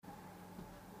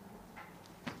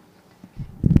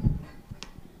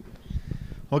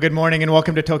Well, good morning and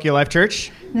welcome to Tokyo Life Church.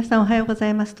 皆さんおはようござ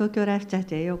います。東京ライフチャー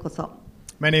チへようこそ。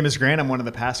My name is Grant. I'm one of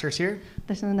the pastors here.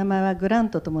 私の名前はグラン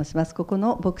トと申します。ここ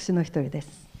の牧師の一人で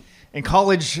す。In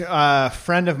college, a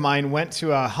friend of mine went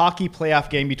to a hockey playoff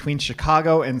game between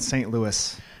Chicago and St.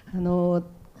 Louis.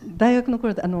 大学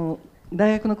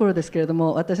の頃ですけれど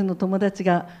も、私の友達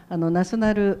がナショ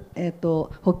ナル、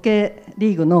ホッケー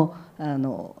リーグの、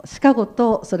シカゴ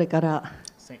とそれから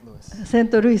セン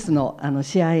トルイスの、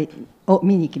試合を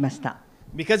見に行きました。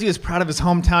Because he was proud of his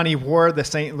hometown, he wore the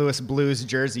St. Louis Blues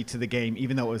jersey to the game,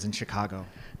 even though it was in Chicago.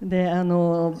 で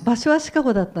場所はシカ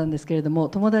ゴだったんですけれども、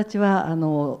友達は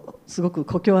すごく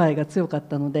故郷愛が強かっ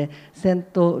たので、セン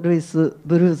トルイス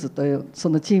ブルーズというそ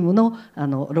のチームの、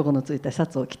ロゴのついたシャ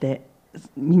ツを着て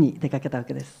見に出かけたわ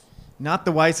けです。Not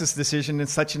the wisest decision in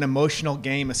such an emotional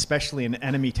game, especially in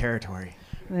enemy territory.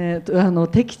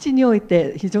 敵地におい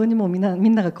て非常にもうみ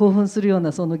んなが興奮するよう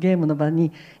なそのゲームの場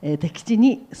に、敵地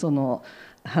にその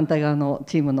反対側の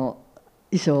チームの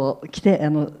衣装を着てシ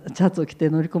ャツを着て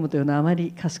乗り込むというのはあま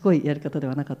り賢いやり方で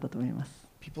はなかったと思います。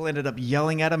People ended up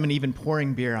yelling at him and even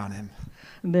pouring beer on him.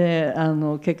 で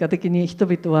結果的に人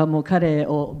々はもう彼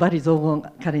を罵詈雑言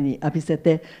彼に浴びせ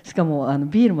て、しかも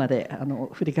ビールまで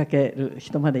振りかける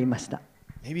人までいました。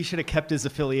Maybe he should have kept his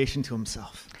affiliation to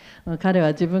himself. 彼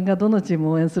は自分がどのチーム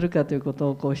を応援するかということ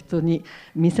をこう人に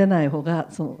見せない方が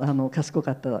賢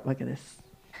かったわけです。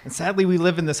And sadly, we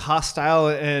live in this hostile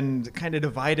and kind of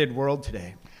divided world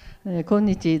today. 今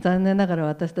日残念ながら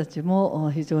私たち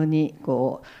も非常に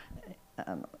こう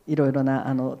いろいろ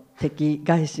な敵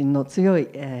外心の強い、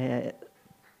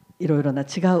いろいろな違う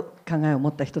考えを持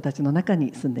った人たちの中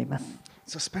に住んでいます。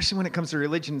So especially when it comes to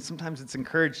religion, sometimes it's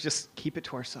encouraged just keep it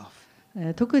to ourselves.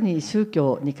 特に宗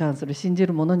教に関する信じ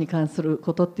るものに関する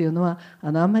ことっていうのは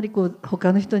あんまりこう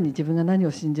他の人に自分が何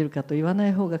を信じるかと言わな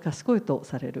い方が賢いと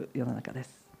される世の中で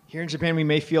す。Here in Japan, we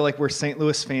may feel like we're St.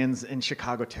 Louis fans in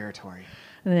Chicago territory.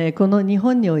 この日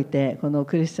本においてこの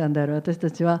クリスチャンである私た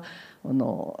ちは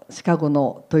シカゴ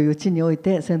のという地におい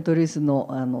てセントルイス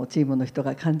のチームの人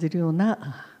が感じるよう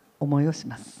な思いをし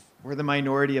ます。We're the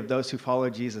minority of those who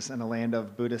follow Jesus in a land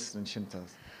of Buddhists and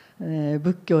Shintos.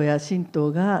 仏教や神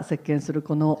道が席巻する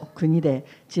この国で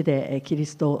地でキリ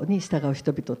ストに従う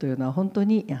人々というのは本当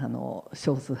に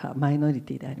少数派マイノリ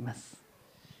ティであります。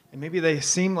And maybe they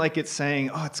seem like it's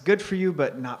saying, "Oh, it's good for you,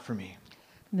 but not for me."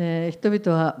 で人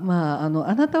々は、あ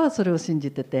なたはそれを信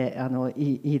じてて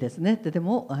いいですねって、で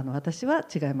も私は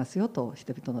違いますよと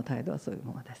人々の態度はそういう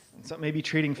ものです。So maybe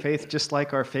treating faith just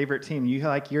like our favorite team. You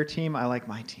like your team, I like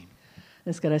my team.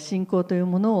 ですから信仰という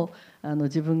ものを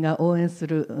自分が応援す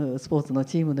るスポーツの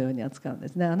チームのように扱うんで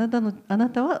すね。あなた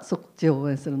はそっちを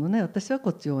応援するのね、私はこ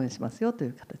っちを応援しますよとい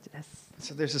う形です。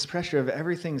So there's this pressure of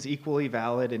everything's equally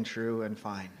valid and true and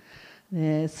fine.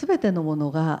 すべてのも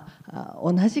のが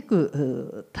同じ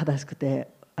く正しくて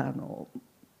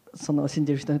その信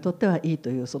じる人にとってはいい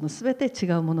という、そのすべて違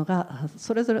うものが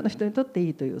それぞれの人にとってい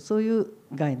いという、そういう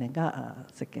概念が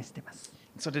席巻しています。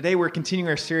So today we're continuing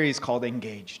our series called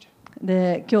Engaged.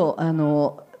 で今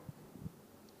日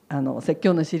説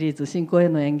教のシリーズ信仰へ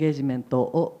のエンゲージメン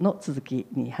トの続き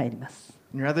に入ります。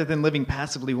Rather than living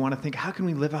passively, we want to think, how can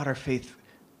we live out our faith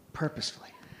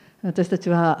purposefully? 私たち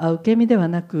は受け身では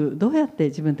なく、どうやって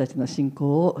自分たちの信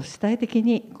仰を主体的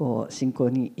に信仰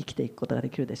に生きていくことがで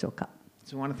きるでしょうか。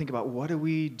So we want to think about what do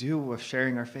we do with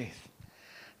sharing our faith?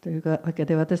 というわけ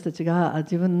で私たちが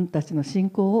自分たちの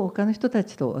信仰を他の人た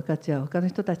ちと分かち合う、他の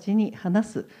人たちに話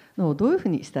すのをどういうふう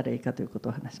にしたらいいかということ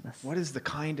を話します。What is the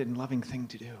kind and loving thing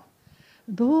to do?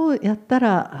 どうやった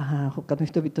ら他の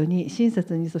人々に親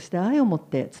切にそして愛を持っ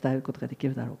て伝えることができ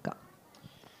るだろうか。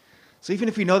So even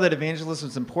if we know that evangelism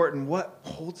is important, what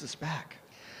holds us back?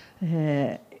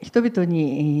 人々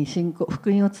に福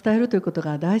音を伝えるということ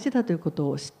が大事だということ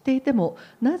を知っていても、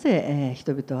なぜ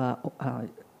人々は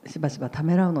しばしばた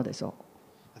めらうのでしょ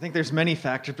う。I think there's many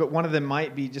factors, but one of them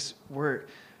might be just we're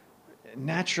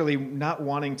naturally not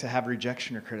wanting to have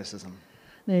rejection or criticism.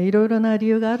 いろいろな理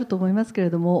由があると思いますけ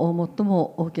れども、最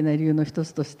も大きな理由の一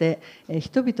つとして、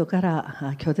人々か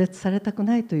ら拒絶されたく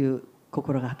ないという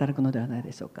心が働くのではない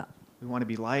でしょうか。We want to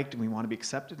be liked and we want to be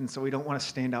accepted, and so we don't want to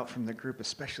stand out from the group,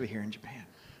 especially here in Japan.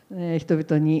 人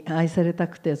々に愛された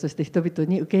くて、そして人々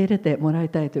に受け入れてもらい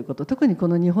たいということ、特にこ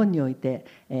の日本において、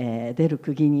出る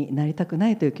釘になりたく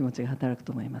ないという気持ちが働く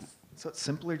と思います。So it's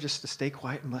simpler just to stay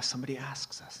quiet unless somebody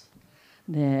asks us.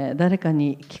 で誰か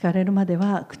に聞かれるまで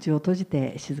は口を閉じ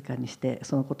て静かにして、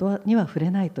そのことには触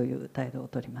れないという態度を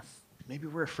とります。Maybe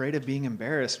we're afraid of being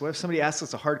embarrassed. What if somebody asks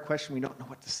us a hard question we don't know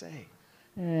what to say?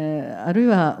 あるい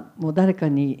はもう誰か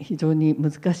に非常に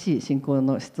難しい信仰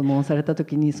の質問をされたと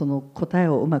きにその答え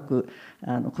をうまく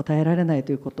答えられない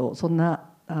ということそんな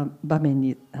場面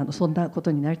にそんなこ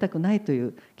とになりたくないとい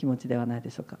う気持ちではないで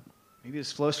しょうか。Maybe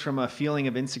this flows from a feeling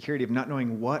of insecurity of not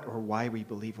knowing what or why we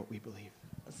believe what we believe.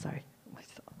 Sorry.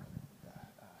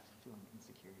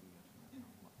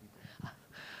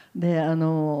 で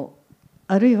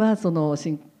あるいは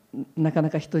なかな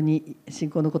か人に信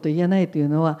仰のことを言えないという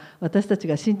のは私たち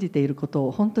が信じていること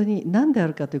を本当に何であ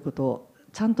るかということを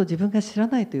ちゃんと自分が知ら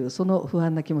ないというその不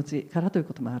安な気持ちからという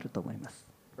こともあると思います。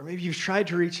Or maybe you've tried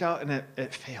to reach out and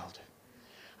it failed.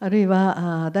 あるい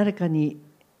は誰かに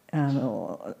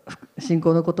信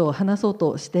仰のことを話そう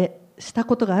とした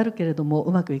ことがあるけれども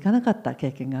うまくいかなかった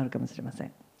経験があるかもしれませ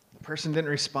ん。The person didn't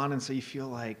respond, and so you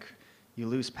feel like you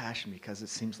lose passion because it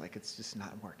seems like it's just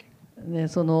not working. で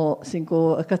その信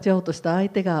仰を分かち合おうとした相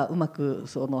手がうまく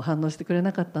反応してくれ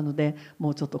なかったのでも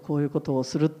うちょっとこういうことを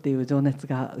するっていう情熱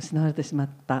が失われてしまっ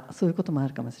たそういうこともあ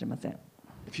るかもしれません。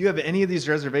If you have any of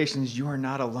these reservations, you are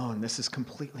not alone. This is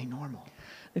completely normal.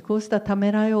 でこうしたた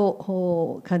めらい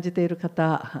を感じている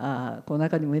方この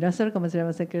中にもいらっしゃるかもしれ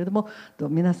ませんけれども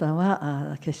皆さん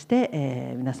は決し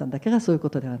て皆さんだけがそういうこ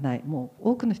とではないも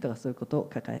う多くの人がそういうことを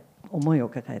思いを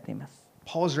抱えています。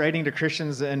Paul is writing to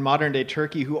Christians in modern day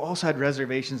Turkey who also had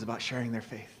reservations about sharing their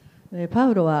faith. パ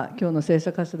ウロは今日の聖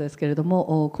書箇所ですけれど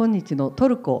も今日のト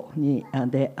ルコ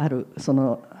であるそ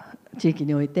の地域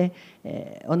において、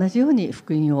同じように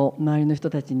福音を周りの人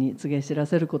たちに告げ知ら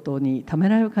せることにため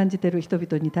らいを感じている人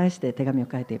々に対して手紙を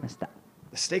書いていました。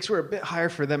The stakes were a bit higher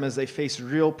for them as they faced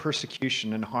real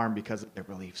persecution and harm because of their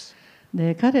beliefs.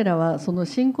 で彼らはその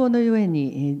信仰のゆえ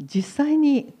に実際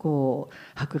に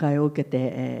迫害を受け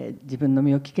て自分の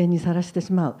身を危険にさらして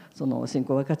しまうその信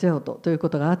仰を分かち合おうというこ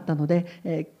とがあったの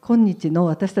で今日の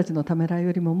私たちのためらい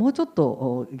よりももうちょっ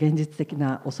と現実的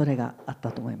な恐れがあっ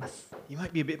たと思います。You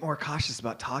might be a bit more cautious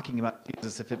about talking about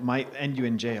Jesus if it might end you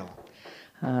in jail.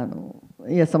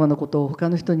 イエス様のことを他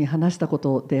の人に話したこ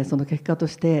とでその結果と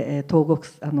して牢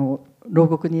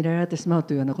獄に入れられてしまう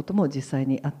というようなことも実際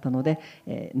にあったの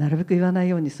でなるべく言わない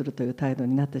ようにするという態度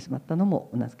になってしまったの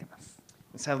もうなずけます。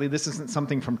Sadly, this isn't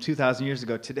something from 2,000 years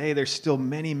ago. Today, there's still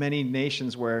many, many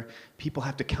nations where people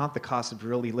have to count the cost of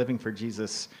really living for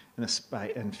Jesus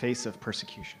in face of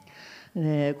persecution.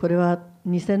 これは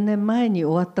2000年前に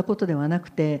終わったことではな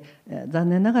くて残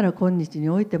念ながら今日に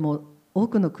おいても多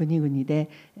くの国々で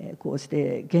こうし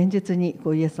て現実に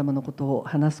イエス様のことを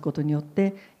話すことによっ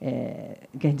て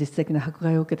現実的な迫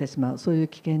害を受けてしまうそういう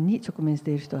危険に直面し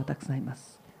ている人はたくさんいま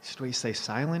す。Should we stay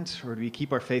silent or do we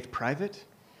keep our faith private?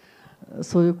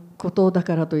 そういうことだ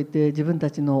からといって自分た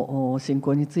ちの信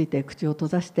仰について口を閉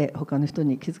ざして他の人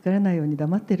に気づかれないように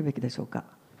黙っているべきでしょうか。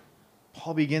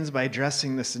Paul begins by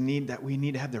addressing this need that we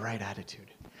need to have the right attitude.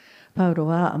 パウロ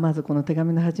はまずこの手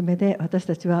紙の始めで私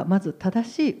たちはまず正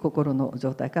しい心の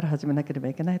状態から始めなければ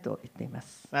いけないと言っていま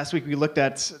す。Last week we looked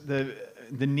at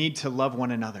the need to love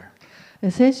one another.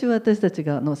 先週私たち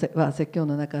が説教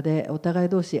の中でお互い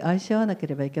同士愛し合わなけ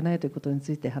ればいけないということにつ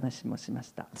いて話もしま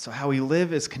した。So how we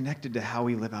live is connected to how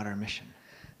we live out our mission.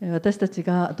 私たち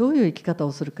がどういう生き方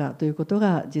をするかということ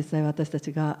が実際私た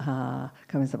ちが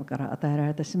神様から与えら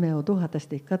れた使命をどう果たし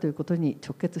ていくかということに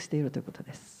直結しているということ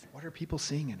です。What are people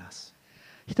seeing in us?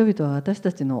 人々は私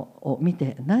たちを見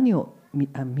て何を見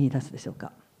出すでしょう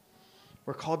か。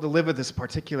 We're called to live with this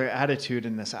particular attitude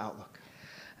and this outlook.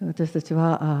 私たち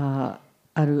は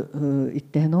ある一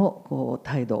定の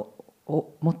態度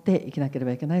を持って生きなけれ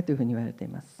ばいけないというふうに言われてい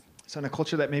ます。So in a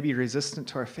culture that may be resistant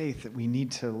to our faith, that we need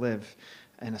to live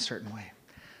in a certain way.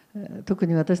 特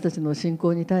に私たちの信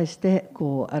仰に対して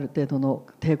ある程度の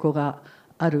抵抗が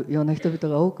あるような人々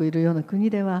が多くいるような国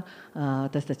では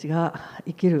私たちが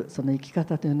生きるその生き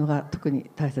方というのが特に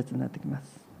大切になってきま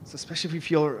す。So especially if we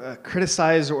feel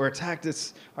criticized or attacked,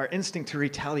 it's our instinct to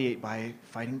retaliate by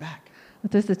fighting back.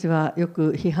 私たちはよ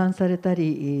く批判された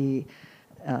り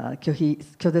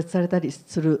拒絶されたり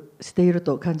している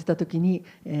と感じたときに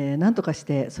何とかし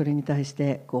てそれに対し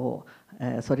て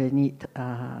それに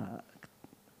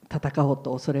戦おう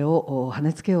とそれを跳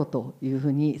ねつけようというふ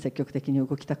うに積極的に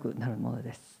動きたくなるもの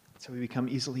です。So we become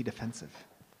easily defensive.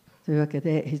 というわけ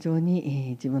で非常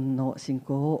に自分の信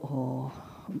仰を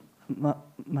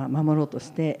守ろうと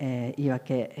して言い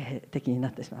訳的にな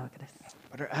ってしまうわけです。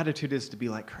But our attitude is to be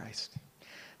like Christ.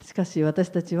 しかし私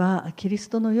たちはキリス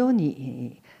トのよう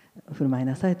に振る舞い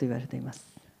なさいと言われています。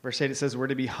Verse 8 it says we're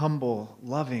to be humble,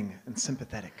 loving, and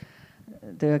sympathetic.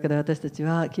 というわけで私たち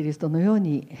はキリストのよう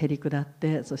にへり下っ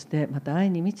てそしてまた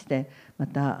愛に満ちてま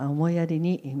た思いやり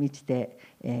に満ちて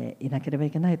いなければ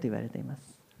いけないと言われていま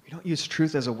す。We We don't use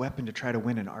truth as a weapon to try to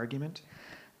win an argument.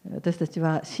 私たち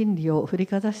は真理を振り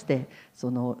かざして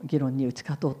その議論に打ち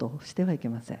勝とうとしてはいけ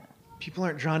ません。People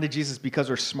aren't drawn to Jesus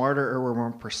because we're smarter or we're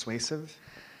more persuasive.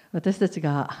 私たち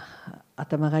が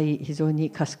頭がいい非常に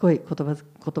賢い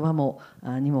言葉も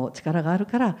にも力がある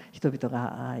から人々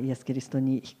がイエス・キリスト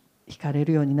に惹かれ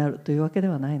るようになるというわけで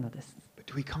はないのです。But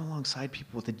do we come alongside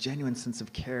people with a genuine sense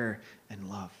of care and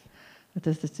love?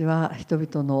 私たちは人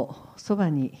々のそば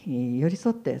に寄り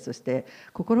添ってそして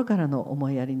心からの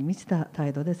思いやりに満ちた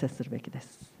態度で接するべきで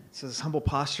す。So this humble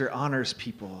posture honors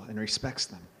people and respects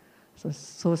them.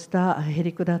 そうしたへ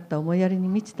りくだった思いやりに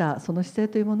満ちたその姿勢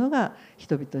というものが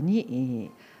人々に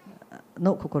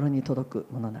の心に届く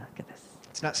ものなわけです。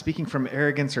It's not speaking from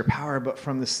arrogance or power, but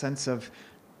from the sense of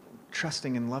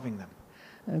trusting and loving them.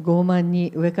 傲慢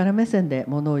に上から目線で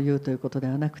ものを言うということで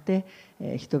はなくて、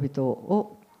人々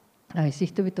を愛し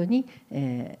人々に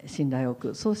信頼を置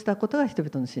く、そうしたことが人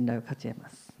々の信頼を勝ち得ま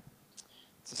す。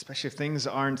Especially if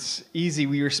things aren't easy,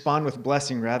 we respond with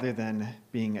blessing rather than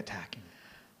being attacking.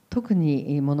 特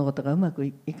に物事がうまく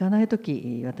いかないと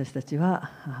き、私たち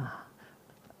は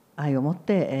愛を持っ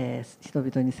て人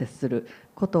々に接する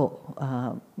こと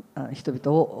人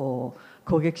々を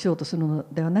攻撃しようとするの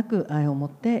ではなく、愛を持っ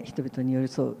て人々に寄り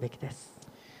添うべきです。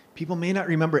People may not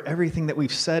remember everything that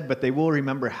we've said, but they will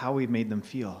remember how we made them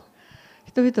feel.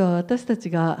 人々は私たち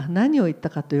が何を言った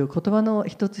かという言葉の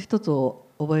一つ一つを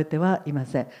覚えてはいま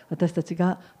せん。私たち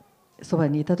がそば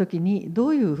にいたときにど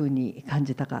ういうふうに感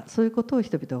じたか、そういうことを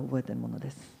人々は覚えているもの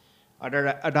です。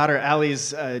Our daughter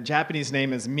Allie's Japanese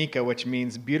name is Mika, which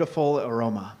means beautiful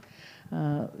aroma.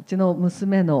 うちの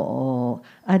娘の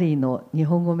アリーの日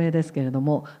本語名ですけれど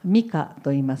も、ミカと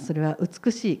言います。それは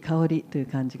美しい香りという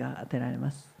漢字が当てられ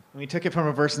ます。We took it from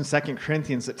a verse in 2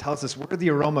 Corinthians that tells us we're the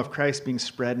aroma of Christ being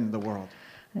spread in the world.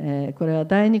 これは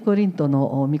第二コリントの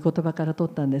御言葉から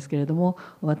取ったんですけれども、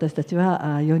私たち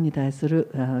は世に対する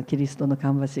キリストの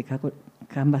芳し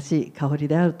い香り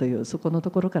であるというそこのと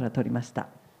ころから取りました。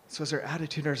So is our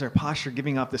attitude or is our posture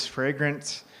giving off this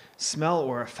fragrant smell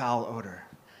or a foul odor?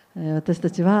 私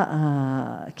たち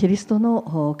はキリスト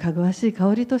のかぐわしい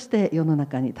香りとして世の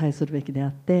中に対するべきであ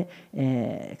っ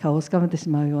て、顔をすかめてし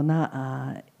まうよう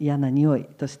な嫌な匂い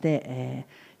として、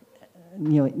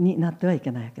匂いになってはい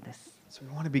けないわけです。So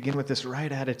we want to begin with this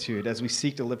right attitude as we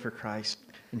seek to live for Christ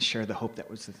and share the hope that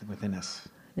was within us.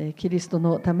 キリスト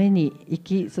のために生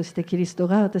き、そしてキリスト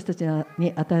が私たち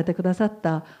に与えてくださっ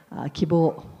た希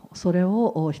望、それ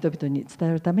を人々に伝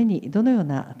えるためにどのよう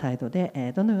な態度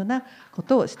でどのようなこ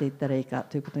とをしていったらいいか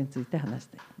ということについて話し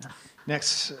ていきます。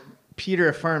Next, Peter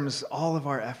affirms all of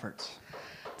our efforts.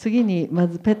 次にま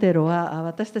ずペテロは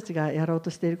私たちがやろう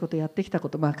としていること、やってきたこ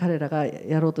と、彼らが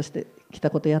やろうとしてきた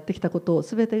こと、やってきたことを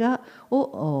全て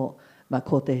を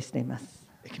肯定しています。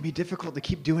It can be difficult to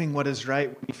keep doing what is right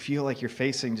when you feel like you're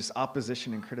facing just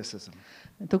opposition and criticism.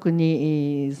 特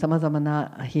にさまざま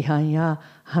な批判や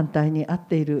反対にあっ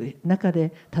ている中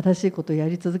で正しいことをや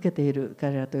り続けている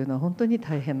彼らというのは本当に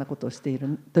大変なことをしてい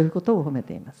るということを褒め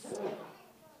ています。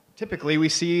Typically, we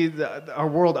see our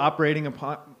world operating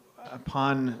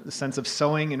upon the sense of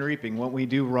sowing and reaping. What we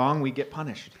do wrong, we get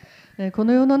punished. こ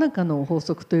の世の中の法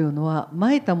則というのは、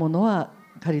蒔いたものは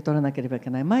刈り取らなければいけ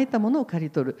ない、蒔いたものを刈り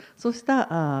取る、そうし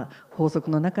た法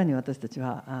則の中に私たち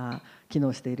は機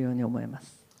能しているように思いま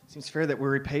す。It seems fair that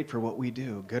we're repaid for what we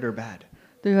do, good or bad.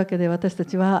 というわけで私た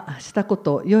ちはしたこ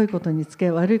と、良いことにつけ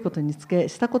悪いことにつけ、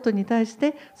したことに対し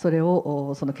てそ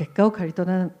の結果を刈り取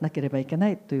らなければいけな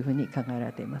いというふうに考えら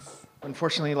れています。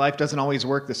Unfortunately, life doesn't always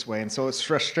work this way, and so it's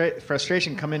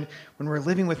frustration come in when we're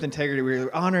living with integrity, we're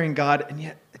honoring God, and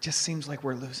yet it just seems like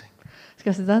we're losing. し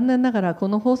かし残念ながらこ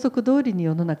の法則通りに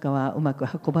世の中はうまく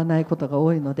運ばないことが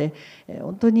多いので、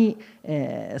本当に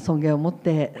尊厳を持っ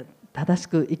て正し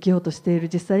く生きようとしている、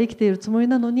実際生きているつもり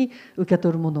なのに、受け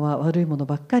取るものは悪いもの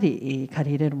ばっかり、借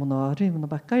り入れるものは悪いもの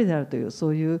ばっかりであるという、そ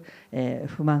ういう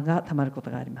不満がたまること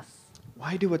があります。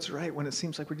Why do what's right when it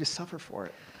seems like we just suffer for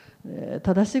it?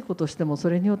 正しいことをしてもそ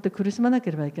れによって苦しまなけ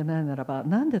ればいけないならば、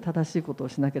なんで正しいことを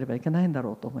しなければいけないんだ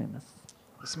ろうと思います。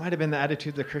This might have been the attitude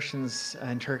of the Christians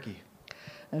in Turkey.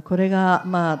 これが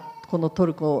この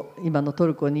今のト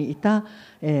ルコにいた、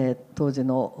当時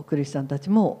のクリスチャンたち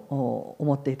も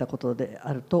思っていたことで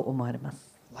あると思われま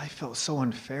す。Life felt so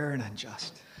unfair and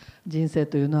unjust. 人生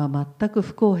というのは全く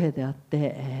不公平であっ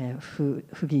て、不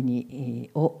義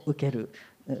を受ける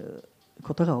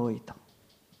ことが多いと。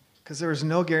Because there was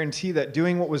no guarantee that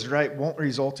doing what was right won't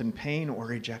result in pain or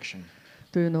rejection.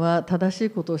 というのは、正しい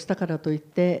ことをしたからといっ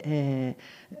て、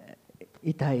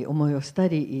痛い思いをした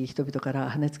り、人々から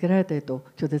跳ねつけられたりと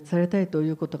拒絶されたりとい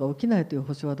うことが起きないという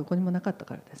保証はどこにもなかった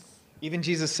からです。Even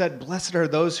Jesus said, "Blessed are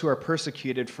those who are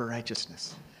persecuted for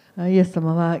righteousness." イエス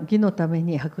様は義のため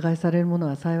に迫害される者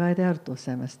は幸いであるとおっし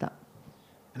ゃいました。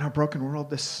In our broken world,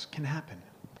 this can happen.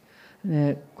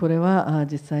 これは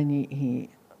実際に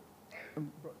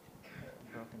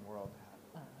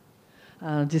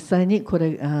こ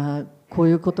う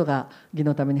いうことが義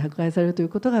のために迫害されるという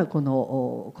ことがこ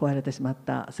の壊れてしまっ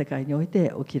た世界におい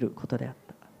て起きることであっ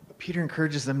た。Peter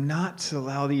encourages them not to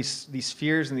allow these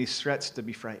fears and these threats to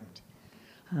be frightened.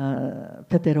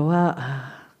 ペテロ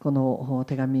はこの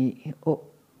手紙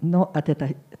の宛てた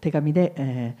手紙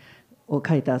で、を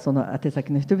書いたその宛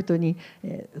先の人々に、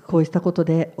こうしたこと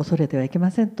で恐れてはいけ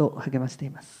ませんと励ましてい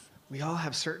ます。We all have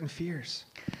certain fears.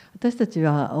 私たち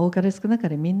は多かれ少なか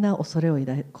れみんな恐れを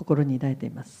心に抱いてい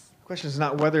ます。The question is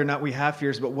not whether or not we have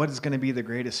fears, but what is going to be the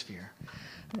greatest fear.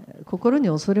 心に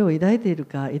恐れを抱いている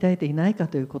か抱いていないか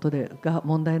ということが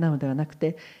問題なのではなく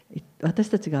て、私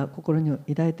たちが心に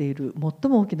抱いている最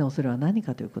も大きな恐れは何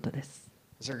かということです。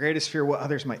Is our greatest fear what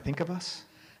others might think of us?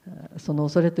 その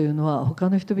恐れというのは他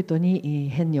の人々に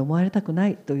変に思われたくな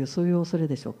いというそういう恐れ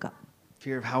でしょうか。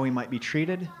Fear of how we might be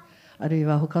treated? あるい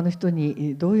は他の人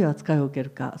にどういう扱いを受ける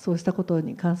か、そうしたこと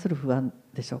に関する不安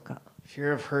でしょうか。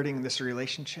Fear of hurting this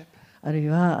relationship? あるい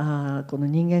はこの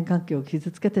人間関係を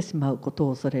傷つけてしまうこと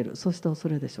を恐れる、そうした恐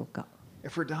れでしょうか。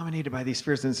If we're dominated by these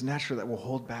fears, then it's natural that we'll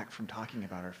hold back from talking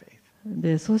about our faith.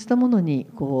 でそうしたものに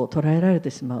捉えられ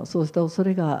てしまう、そうした恐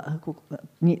れ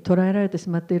に捉えられてし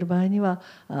まっている場合には、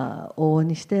往々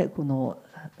にしてこの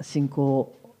信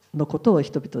仰のことを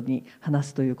人々に話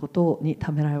すということに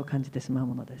ためらいを感じてしまう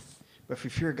ものです。But if we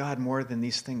fear God more than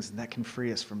these things, then that can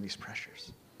free us from these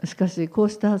pressures. しかしこう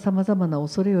したさまざまな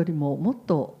恐れよりももっ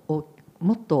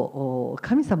と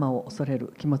神様を恐れ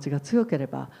る気持ちが強けれ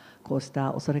ば、こうし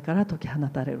た恐れから解き放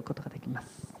たれることができま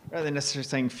す。Rather than necessarily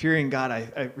saying fearing God,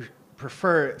 I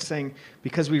prefer saying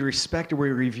because we respect or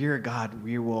we revere God,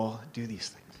 we will do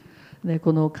these things. で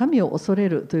この神を恐れ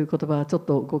るという言葉はちょっ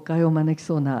と誤解を招き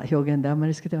そうな表現であま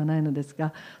り好きではないのです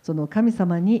が、その神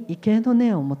様に畏敬の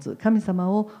念を持つ、神様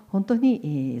を本当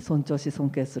に尊重し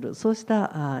尊敬する、そうし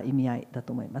た意味合いだ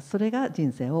と思います。それが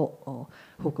人生を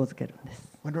方向づけるんです。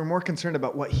When we're more concerned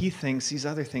about what He thinks,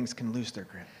 these other things can lose their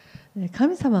grip.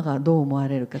 神様がどう思わ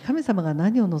れるか、神様が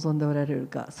何を望んでおられる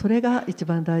か、それが一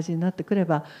番大事になってくれ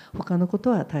ば、他のこと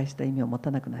は大した意味を持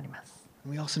たなくなります。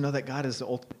We also know that God is the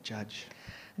ultimate judge.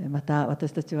 また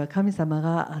私たちは神様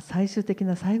が最終的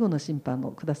な最後の審判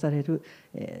を下される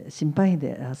審判員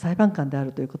で裁判官であ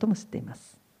るということも知っていま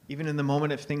す。Even in the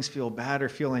moment if things feel bad or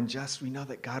feel unjust, we know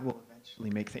that God will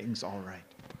eventually make things all right.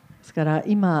 ですから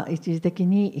今一時的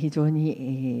に非常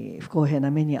に不公平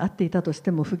な目に遭っていたとして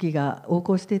も、不義が横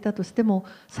行していたとしても、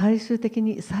最終的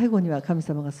に最後には神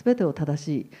様が全てを正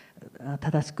し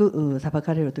く裁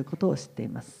かれるということを知ってい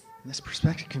ます。This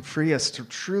perspective can free us to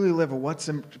truly live what's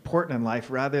important in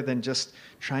life rather than just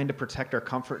trying to protect our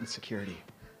comfort and security.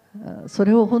 そ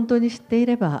れを本当に知ってい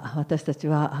れば、私たち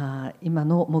は今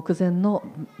の目前の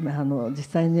実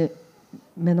際に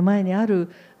目の前にある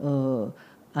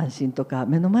安心とか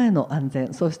目の前の安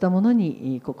全、そうしたもの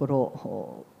に心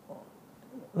を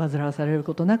煩わされる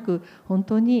ことなく、本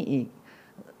当に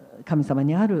神様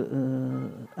にあ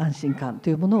る安心感と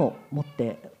いうものを持っ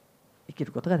て生き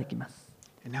ることができます。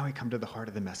And now we come to the heart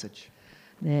of the message.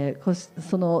 で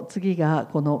その次が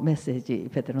このメッセージ、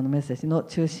ペテロのメッセージの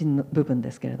中心の部分で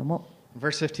すけれども、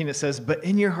Verse 15 it says, But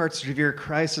in your hearts revere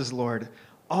Christ as Lord.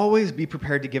 Always be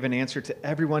prepared to give an answer to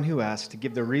everyone who asks, to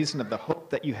give the reason of the hope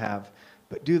that you have,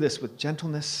 but do this with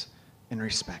gentleness and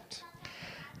respect.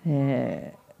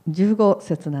 15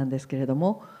節なんですけれど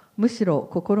も、むしろ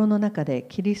心の中で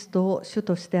キリストを主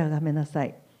として崇めなさ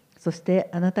い。そして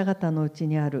あなた方のうち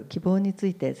にある希望につ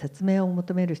いて説明を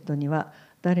求める人には、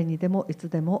誰にでもいつ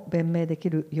でも弁明でき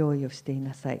る用意をしてい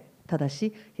なさい。ただ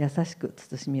し優しく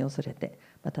慎みを恐れて、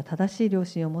また正しい良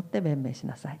心を持って弁明し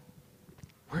なさい。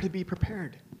We're to be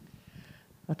prepared.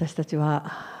 私たち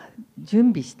は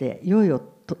準備して用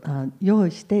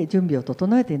意して準備を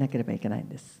整えていなければいけないん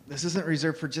です。This isn't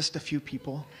reserved for just a few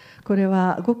people. これ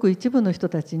はごく一部の人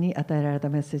たちに与えられた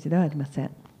メッセージではありませ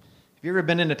ん。Have you ever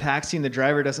been in a taxi and the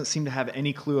driver doesn't seem to have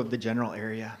any clue of the general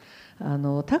area?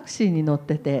 タクシーに乗っ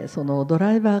てて、そのド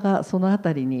ライバーがその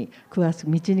辺りに道に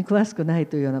詳しくない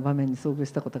というような場面に遭遇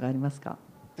したことがありますか？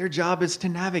 Their job is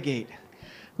to navigate.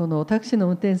 このタクシーの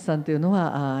運転手さんというの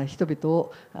は人々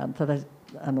を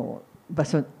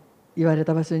言われ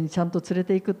た場所にちゃんと連れ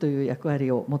ていくという役割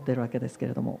を持っているわけですけ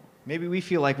れども、 Maybe we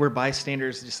feel like we're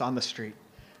bystanders just on the street.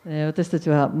 私たち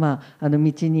は、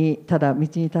ただ道に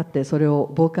立ってそれ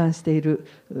を傍観している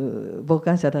傍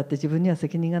観者だって自分には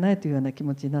責任がないというような気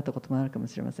持ちになったこともあるかも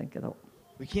しれませんけど、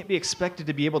We can't be expected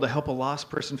to be able to help a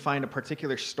lost person find a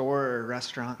particular store or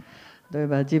restaurant. 例え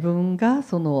ば自分が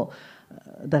その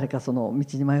誰かその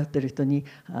道に迷っている人に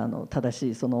正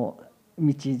しいその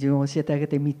道順を教えてあげ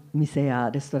て店や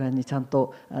レストランにちゃん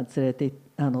と連れて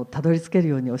たどり着ける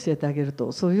ように教えてあげる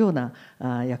と、そういうような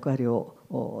役割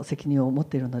を責任を持っ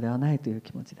ているのではないという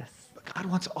気持ちです。But God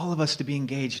wants all of us to be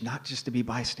engaged, not just to be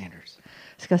bystanders.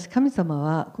 しかし神様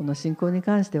はこの信仰に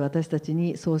関して私たち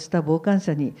にそうした傍観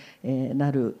者に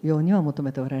なるようには求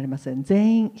めておられません。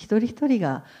全員一人一人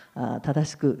が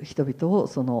正しく人々を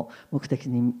その目的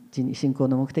地に信仰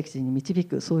の目的地に導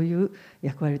く、そういう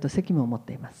役割と責務を持っ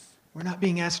ています。We're not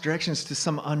being asked directions to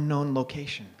some unknown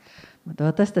location. また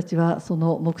私たちはそ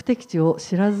の目的地を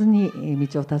知らずに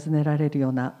道を尋ねられるよ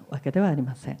うなわけではあり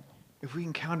ません。If we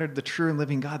encountered the true and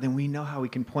living God, then we know how we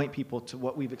can point people to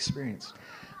what we've experienced.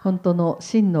 本当の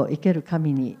真の生ける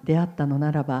神に出会ったの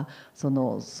ならば、そ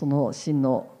の真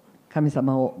の神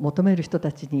様を求める人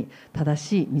たちに正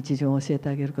しい道順を教えて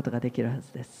あげることができるは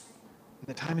ずです。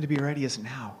The time to be ready is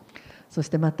now. そし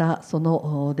てまたそ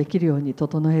のできるように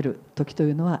整える時と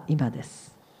いうのは今で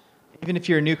す。Even if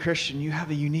you're a new Christian, you have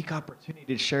a unique opportunity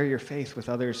to share your faith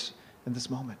with others in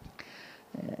this moment.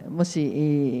 も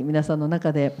し皆さんの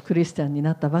中でクリスチャンに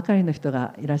なったばかりの人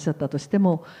がいらっしゃったとして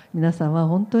も、皆さんは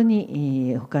本当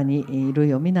に他に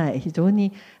類を見ない非常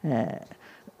に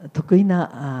得意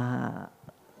な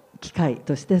機会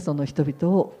としてその人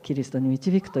々をキリストに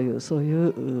導くというそうい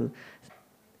う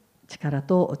力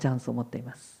とチャンスを持ってい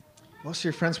ます。Most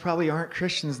of your friends probably aren't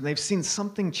Christians and they've seen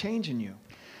something change in you.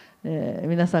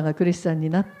 皆さんがクリスチャン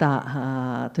になっ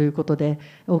たということで、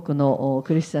多くの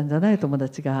クリスチャンじゃない友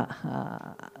達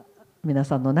が皆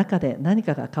さんの中で何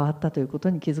かが変わったというこ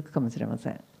とに気づくかもしれませ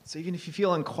ん。So even if you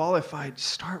feel unqualified,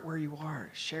 start where you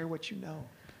are. Share what you know.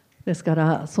 ですか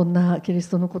らそんなキリス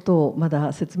トのことをま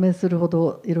だ説明するほ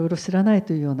どいろいろ知らない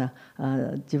というような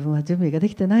自分は準備がで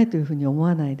きてないというふうに思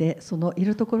わないで、そのい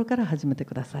るところから始めて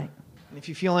ください。And if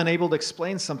you feel unable to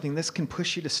explain something, this can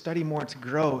push you to study more, to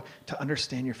grow, to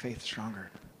understand your faith stronger.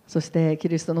 そしてキ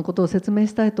リストのことを説明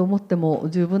したいと思っても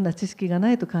十分な知識が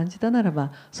ないと感じたなら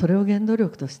ば、それを原動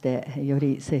力としてよ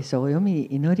り聖書を読み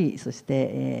祈り、そし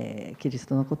てキリス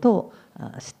トのことを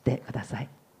知ってください。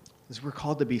As we're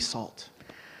called to be salt.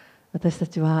 私た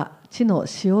ちは地の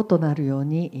塩となるよう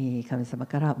に神様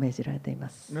から命じられていま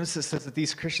す。Notice it says that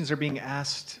these Christians are being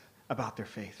asked about their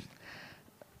faith.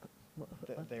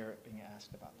 They're being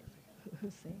asked about their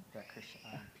faith. That Christian,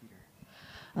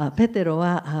 Peter. ペテロ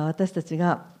は私たち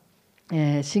が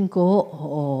信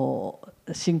仰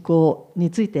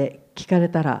について聞かれ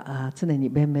たら常に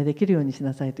弁明できるようにし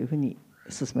なさいというふうに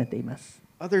勧めています。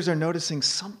Others are noticing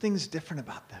something's different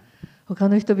about them. 他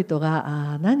の人々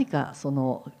が何かそ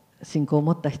の信仰を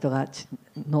持った人が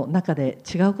の中で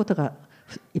違うことが、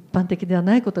一般的では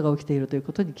ないことが起きているという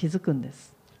ことに気づくんで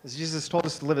す。As Jesus told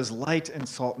us to live as light and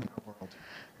salt in the world.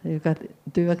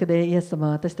 というわけでイエス様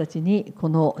は私たちにこ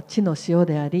の地の塩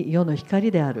であり世の光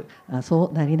である、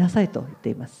そうなりなさいと言って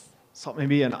います。Salt may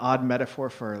be an odd metaphor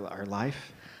for our life.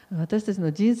 私たち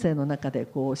の人生の中で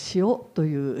塩と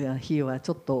いう比喩は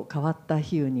ちょっと変わった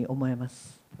比喩に思えま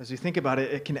す。As you think about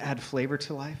it, it can add flavor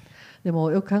to life. で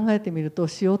もよく考えてみると、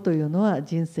塩というのは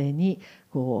人生に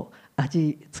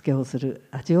味付けをする、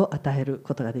味を与える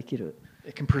ことができる。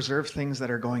It can preserve things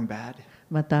that are going bad.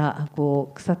 また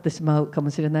腐ってしまうかも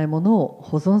しれないものを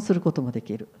保存することもで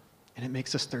きる。And it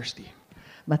makes us thirsty.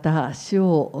 また塩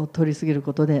を取りすぎる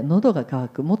ことで喉が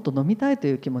渇く、もっと飲みたいと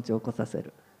いう気持ちを起こさせ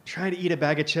る。Try to eat a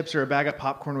bag of chips or a bag of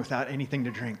popcorn without anything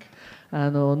to drink.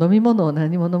 飲み物を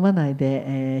何も飲まない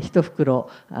で、一袋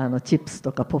チップス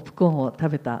とかポップコーンを食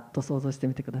べたと想像して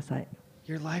みてください。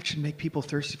Your life should make people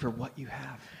thirsty for what you have.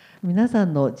 皆さ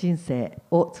んの人生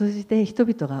を通じて人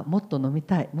々がもっと飲み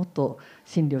たい、もっと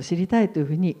真理を知りたいという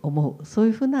ふうに思う、そうい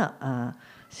うふうな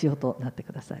塩となって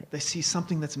ください。They see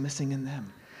something that's missing in them.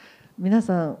 皆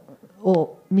さん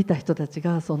を見た人たち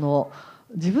が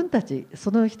自分たち、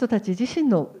その人たち自身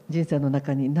の人生の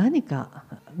中に何か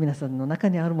皆さんの中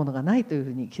にあるものがないというふ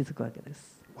うに気づくわけで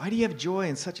す。Why do you have joy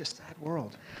in such a sad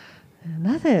world?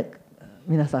 なぜ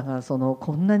皆さんが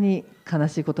こんなに悲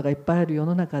しいことがいっぱいある世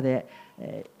の中で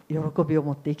喜びを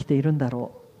持って生きているんだ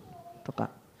ろうとか。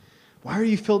Why are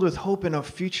you filled with hope in a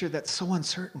future that's so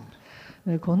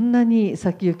uncertain? こんなに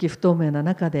先行き不透明な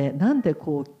中でなんで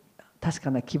確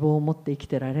かな希望を持って生き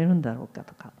てられるんだろうか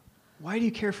とか。Why do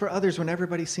you care for others when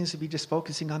everybody seems to be just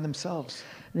focusing on themselves?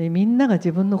 みんなが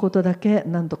自分のことだけ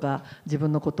なんとか自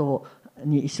分のこと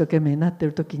に一生懸命になってい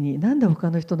るときに、なんで他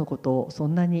の人のことをそ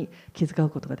んなに気遣う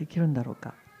ことができるんだろう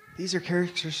か。These are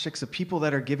characteristics of people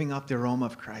that are giving up the aroma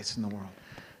of Christ in the world.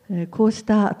 こうし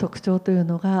た特徴という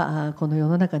のがこの世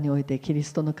の中においてキリ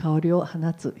ストの香りを放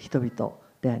つ人々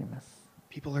であります。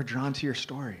People are drawn to your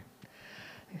story.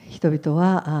 人々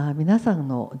は皆さん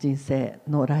の人生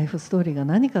のライフストーリーが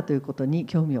何かということに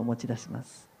興味を持ち出しま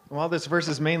す。While this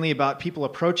verse is mainly about people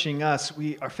approaching us,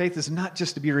 our faith is not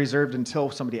just to be reserved until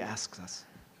somebody asks us.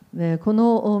 でこ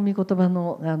の御言葉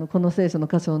のこの聖書の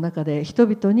箇所の中で人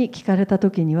々に聞かれた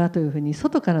時にはというふうに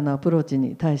外からのアプローチ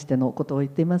に対してのことを言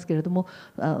っていますけれども、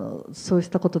そうし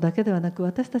たことだけではなく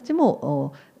私たち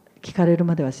も聞かれる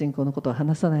までは信仰のことを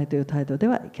話さないという態度で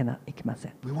はいけませ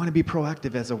ん。We want to be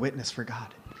proactive as a witness for God.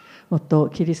 もっと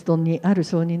キリストにある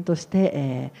証人とし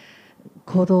て、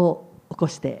行動を起こ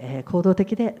して、行動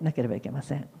的でなければいけま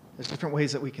せん。There's different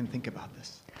ways that we can think about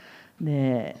this.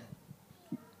 で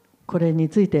これに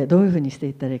ついてどういうふうにして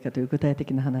いったらいいかという具体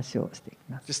的な話をしていき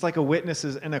ます。Just like a witness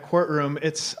is in a courtroom,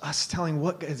 it's us telling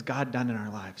what has God done in our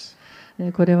lives.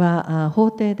 これは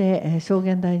法廷で証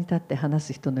言台に立って話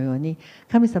す人のように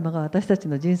神様が私たち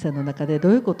の人生の中でど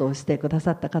ういうことをしてくだ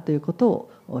さったかということ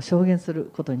を証言する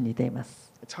ことに似ていま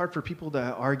す。It's hard for people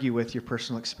to argue with your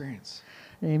personal experience.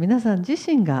 皆さん自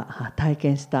身が体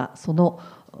験したその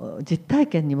実体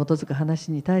験に基づく話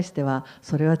に対しては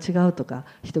それは違うとか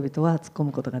人々は突っ込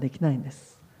むことができないんで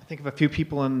す。I think of a few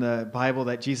people in the Bible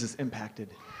that Jesus impacted.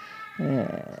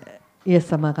 イエス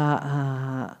様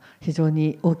が非常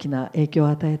に大きな影響を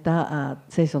与えた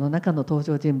聖書の中の登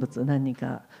場人物何人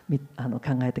か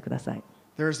考えてください。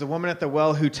There's the woman at the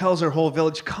well who tells her whole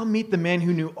village, "Come meet the man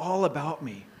who knew all about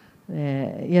me."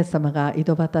 イエス様が井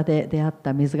戸端で出会っ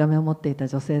た水がめを持っていた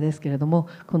女性ですけれども、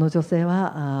この女性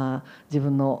は自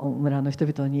分の村の人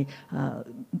々に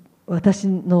私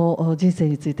の人生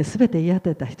について全て言い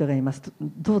当てた人がいます。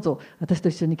どうぞ私と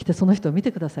一緒に来てその人を見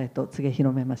てくださいと告げ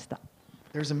広めました。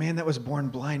There's a man that was born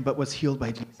blind but was healed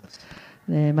by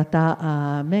Jesus. また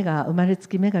生まれつ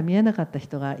き目が見えなかった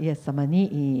人がイエス様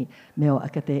に目を開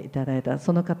けていただいた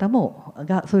その方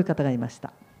そういう方がいまし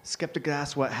た。Skeptics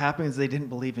asked what happens. They didn't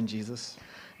believe in Jesus.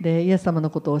 でイエス様の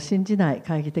ことを信じない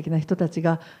懐疑的な人たち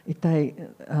が一体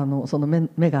その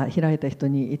目が開いた人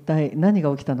に一体何が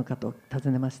起きたのかと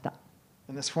尋ねました。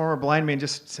And this former blind man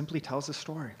just simply tells a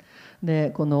story.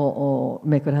 でこの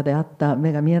目くらであった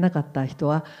目が見えなかった人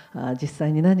は実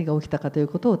際に何が起きたかという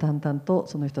ことを淡々と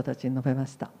その人たちに述べま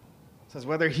した。Says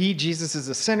whether he, Jesus, is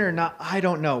a sinner or not, I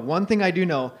don't know. One thing I do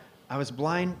know, I was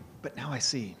blind, but now I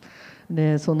see.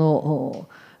 でその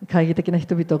懐疑的な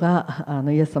人々が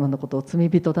イエス様のことを罪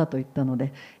人だと言ったの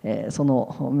で、そ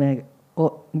の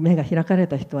目が開かれ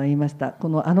た人は言いました。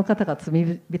あの方が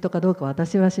罪人かどうか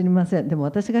私は知りません。でも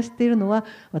私が知っているのは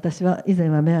私は以前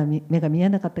は目が見え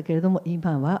なかったけれども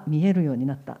今は見えるように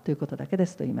なったということだけで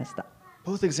すと言いました。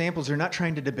Both examples are not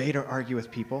trying to debate or argue with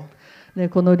people. で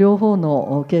この両方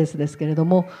のケースですけれど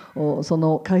もそ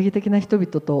の懐疑的な人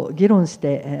々と議論し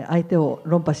て相手を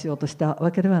論破しようとしたわ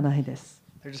けではないです。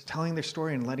They're just telling their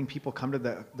story and letting people come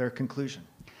to their conclusion.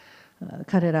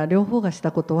 彼ら両方がし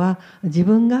たことは自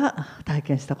分が体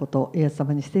験したことイエス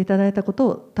様にしていただいたこと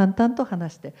を淡々と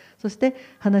話してそして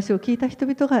話を聞いた人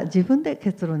々が自分で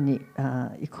結論に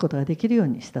行くことができるよう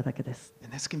にしただけです。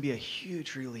And this can be a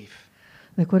huge relief.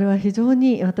 でこれは非常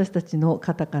に私たちの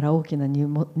肩から大きな荷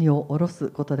を下ろす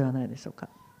ことではないでしょうか。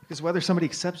Because whether somebody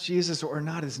accepts Jesus or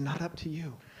not is not up to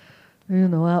you. という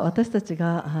のは私たち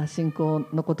が信仰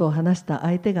のことを話した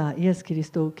相手がイエス・キリ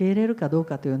ストを受け入れるかどう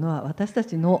かというのは私た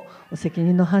ちの責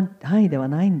任の範囲では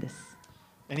ないんです。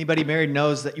Anybody married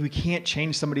knows that we can't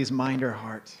change somebody's mind or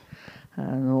heart.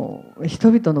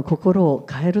 人々の心を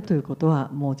変えるということは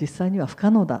もう実際には不可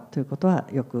能だということは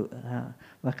よく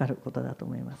分かることだと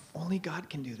思います。Only God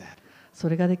can do that. そ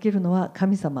れができるのは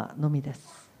神様のみで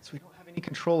す。So we don't have any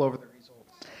control over the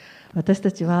results. 私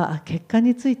たちは結果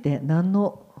について何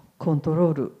のコントロ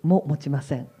ールも持ちま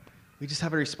せん。We just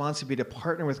have a responsibility to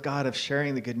partner with God of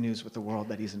sharing the good news with the world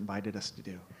that He's invited us to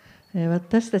do.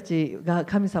 私たちが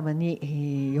神様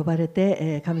に呼ばれ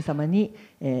て神様に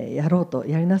やろうと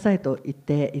やりなさいと言っ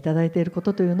ていただいているこ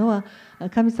とというのは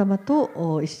神様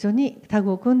と一緒にタッ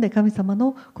グを組んで神様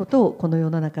のことをこの世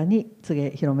の中に告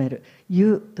げ広める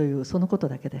言うというそのこと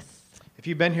だけです。If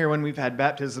you've been here when we've had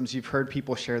baptisms, you've heard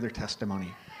people share their testimony.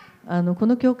 こ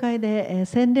の教会で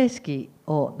洗礼式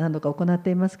を何度か行っ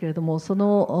ていますけれどもそ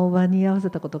の場に居合わ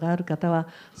せたことがある方は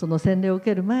その洗礼を受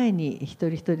ける前に一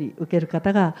人一人受ける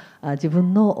方が自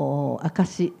分の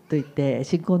証といって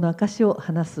信仰の証を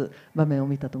話す場面を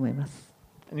見たと思います。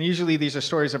And usually these are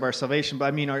stories of our salvation, but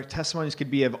I mean our testimonies could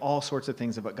be of all sorts of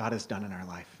things of what God has done in our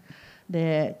life.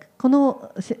 でこ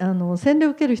の洗礼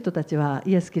を受ける人たちは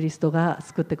イエス・キリストが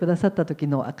救ってくださった時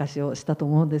の証をしたと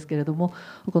思うんですけれども、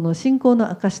この信仰の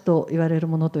証と言われる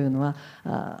ものというのは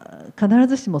必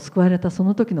ずしも救われたそ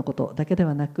の時のことだけで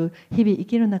はなく、日々生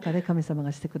きる中で神様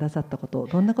がしてくださったこと、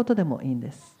どんなことでもいいん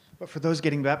です。But for those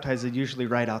getting baptized, they usually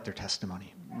write out their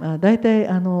testimony. 大体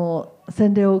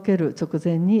洗礼を受ける直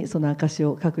前にその証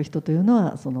を書く人というの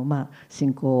は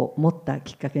信仰を持った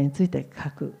きっかけについて書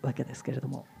くわけですけれど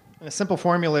も、And a simple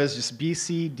formula is just B,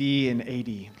 C, D, and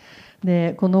AD.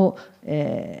 でこの、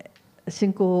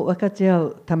信仰を分かち合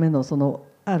うための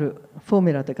あるフォー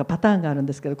ミュラというかパターンがあるん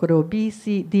ですけど、これを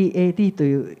BCDAD と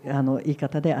いう言い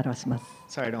方で表します。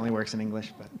Sorry, it only works in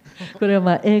English, but これ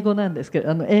は英語なんですけ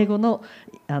ど、英語の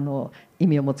意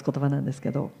味を持つ言葉なんです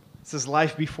けど、this is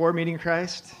life before meeting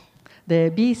Christ,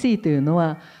 で BC というの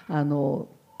は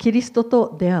キリスト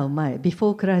と出会う前、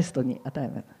Before Christ に与え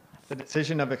ます。the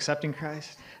decision of accepting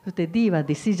Christ, そして D は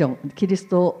Decision、キリス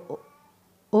ト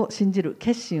を信じる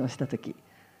決心をしたとき。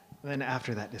and then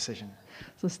after that decision.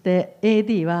 そして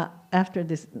AD は After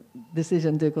this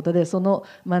decision ということで、その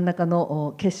真ん中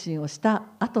の決心をした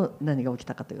後何が起き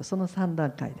たかというその3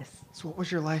段階です。So, what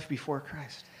was your life before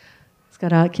Christ? ですか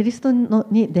らキリスト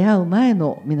に出会う前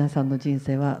の皆さんの人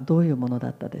生はどういうものだ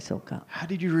ったでしょうか。How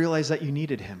did you realize that you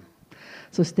needed Him?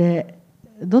 そして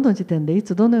どの時点でい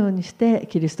つどのようにして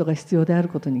キリストが必要である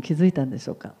ことに気づいたんでし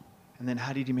ょうか。And then,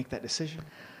 how did you make that decision?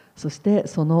 そして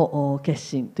その決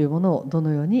心というものをど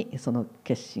のようにその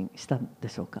決心したんで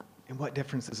しょうか。And what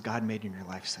difference has God made in your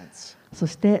life since? そ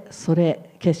して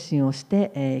決心をし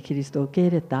て、キリストを受け入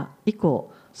れた以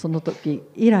降、その時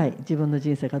以来自分の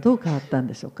人生がどう変わったん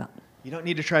でしょうか。You don't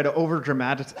need to try to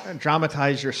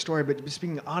over-dramatize your story, but just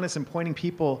being honest and pointing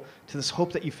people to this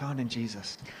hope that you found in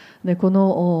Jesus. でこ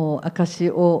の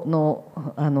証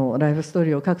のライフストー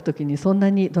リーを書くときにそんな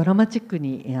にドラマチック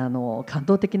に感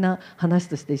動的な話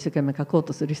として一生懸命書こう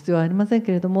とする必要はありません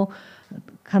けれども、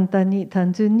簡単に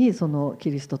単純にそのキ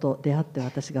リストと出会って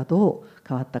私がどう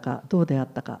変わったか、どう出会っ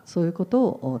たか、そういうこと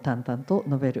を淡々と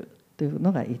述べるという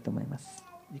のがいいと思います。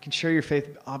You can share your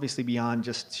faith obviously beyond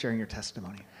just sharing your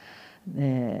testimony.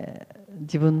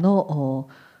 自分の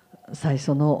最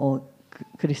初の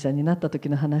クリスチャンになった時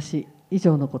の話以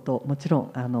上のこと、もち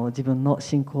ろん自分の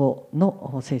信仰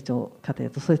の成長過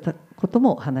程とそういったこと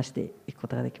も話していくこ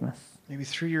とができます。Maybe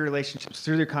through your relationships,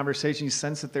 through their conversation, you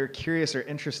sense that they're curious or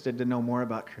interested to know more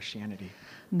about Christianity.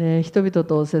 で人々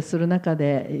と接する中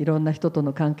で、いろんな人と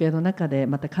の関係の中で、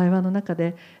また会話の中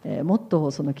で、もっと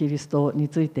そのキリストに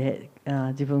ついて、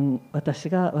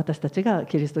私たちが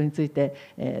キリストについて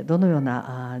どのよう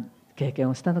な経験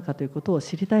をしたのかということを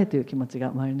知りたいという気持ちが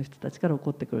周りの人たちから起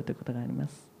こってくるということがありま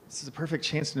す。This is a perfect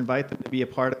chance to invite them to be a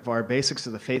part of our Basics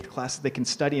of the Faith class that they can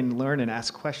study and learn and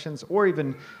ask questions or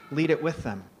even lead it with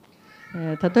them.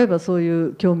 例えばそうい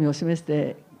う興味を示し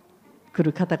てく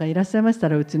る方がいらっしゃいました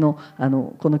ら、うちの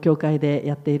この教会で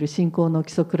やっている信仰の基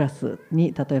礎クラス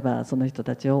に例えばその人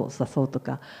たちを誘うと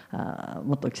か、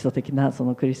もっと基礎的なそ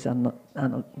のクリスチャンの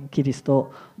キリス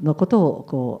トのこと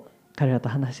を彼らと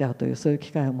話し合うという、そういう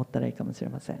機会を持ったらいいかもしれ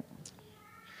ません。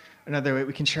Another way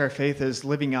we can share our faith is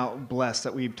living out blessed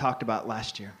that we talked about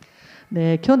last year.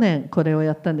 で去年これを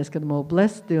やったんですけども、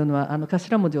bless というのは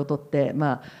頭文字を取って、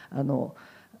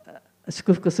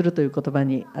祝福するという言葉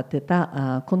に当て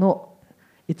たこの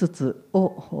5つ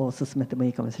を進めてもい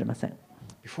いかもしれません。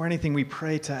Before anything, we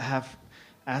pray to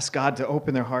ask God to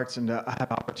open their hearts and to have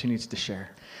opportunities to share.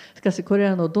 しかしこれ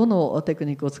らのどのテク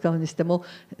ニックを使うにしても、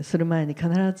する前に必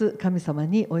ず神様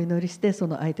にお祈りして、そ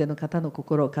の相手の方の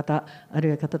心、ある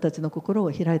いは方たちの心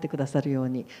を開いてくださるよう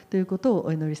にということを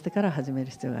お祈りしてから始め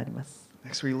る必要があります。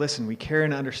Next, we listen. We care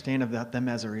and understand about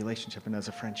them as a relationship and as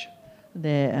a friendship.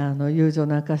 で友情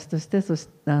の証として、そし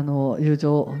て友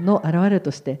情の表れと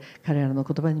して彼らの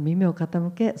言葉に耳を傾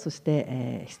け、そし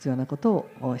て、必要なこと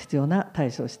を必要な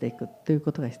対処をしていくという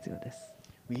ことが必要です。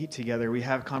We eat together, we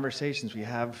have conversations, we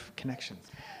have connections.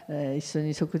 一緒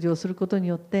に食事をすることに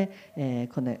よって、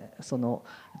その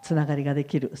つながりがで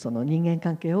きる、その人間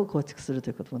関係を構築すると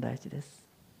いうことも大事です。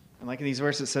And like in these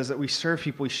verses, it says that we serve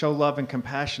people, we show love and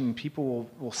compassion, and people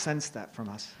will sense that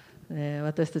from us.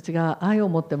 私たちが愛を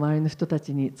持って周りの人た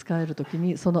ちに仕えるとき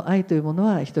に、その愛というもの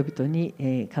は人々に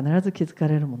必ず気づか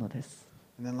れるものです。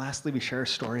And then lastly, we share our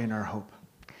story and our hope.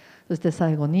 そして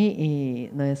最後に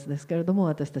ノエスですけれども、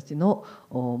私たちの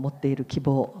持っている希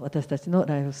望、私たちの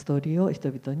ライフストーリーを人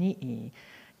々に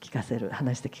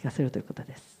話して聞かせるということ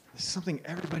です。This is something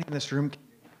everybody in this room can do,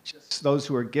 just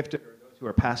those who are gifted or those who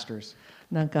are pastors.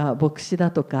 なんか牧師だ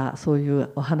とかそういう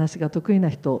お話が得意な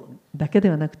人だけ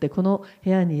ではなくて、この部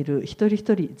屋にいる一人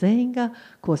一人全員が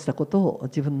こうしたことを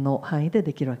自分の範囲で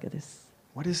できるわけです。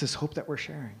What is this hope that we're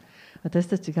sharing? 私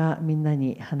たちがみんな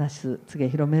に話す、告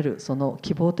げ広めるその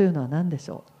希望というのは何でし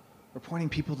ょう。 We're pointing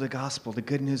people to the gospel, the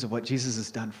good news of what Jesus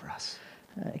has done for us.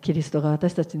 キリストが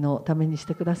私たちのためにし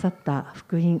てくださった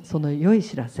福音、その良い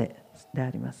知らせであ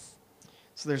ります。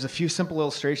So there's a few simple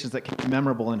illustrations that can be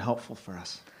memorable and helpful for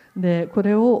us. でこ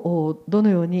れをどの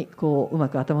ようにうま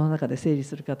く頭の中で整理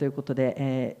するかということ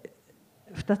で、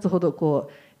2つほど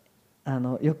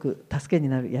よく助けに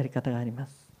なるやり方がありま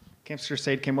す。Campus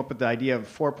Crusade came up with the idea of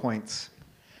 4 points.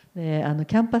 で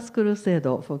キャンパスクルセー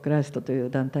ド・フォー・クライストという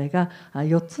団体が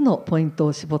4つのポイント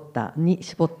を絞ったフォ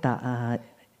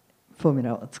ーミュ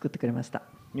ラを作ってくれました。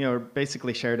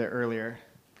Basically shared it earlier.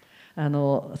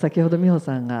 先ほど美穂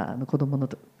さんが子どもの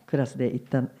クラスで言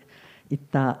っ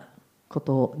たこ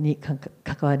とに関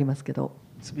わりますけど、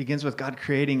So it begins with God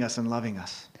creating us and loving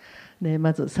us. で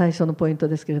まず最初のポイント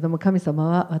ですけれども、神様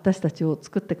は私たちを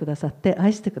作ってくださって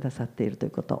愛してくださっているとい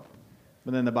うこと。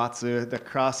But then the batsu, the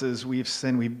cross is we've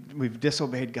sinned, we've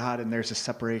disobeyed God, and there's a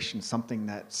separation, something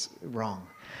that's wrong.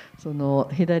 その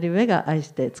左上が愛し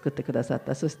て作ってくださっ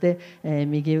た。そして、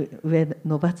右上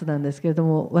の罰なんですけれど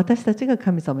も、私たちが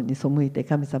神様に背いて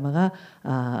神様が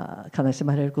悲し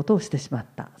まれることをしてしまっ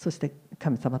た。そして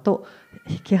神様と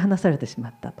引き離されてしま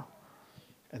ったと。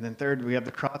And then third, we have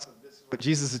the cross. This is what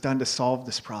Jesus has done to solve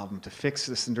this problem, to fix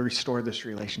this and to restore this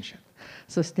relationship.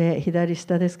 そして左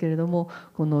下ですけれども、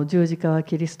この十字架は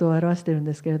キリストを表しているん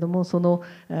ですけれども、その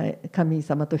神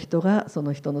様と人がそ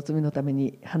の人の罪のため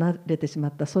に離れてしま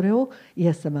った、それをイ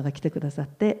エス様が来てくださっ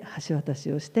て橋渡し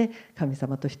をして、神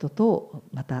様と人と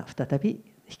また再び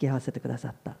引き合わせてくださ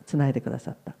った、つないでくだ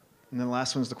さった。And then the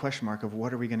last one is the question mark of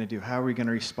what are we going to do? How are we going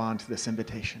to respond to this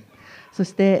invitation? そ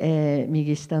して、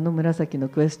右下の紫の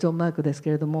クエスチョンマークですけ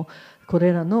れども、こ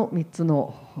れらの3つ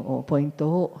のポイント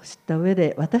を知った上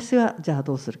で、私はじゃあ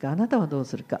どうするか、あなたはどう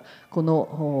するか、こ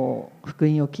の福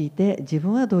音を聞いて自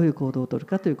分はどういう行動を取る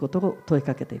かということを問い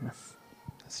かけています。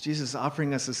Jesus is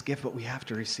offering us this gift, but we have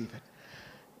to receive it.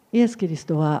 イエス・キリス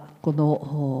トはこ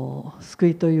の救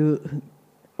いという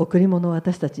贈り物を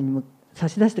私たちに差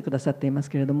し出してくださっています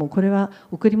けれども、これは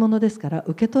贈り物ですから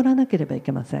受け取らなければい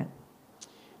けません。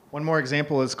One more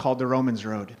example is called the Romans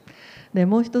Road. で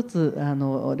もう一つ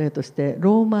例として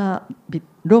ロ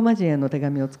ーマ人への手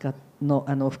紙を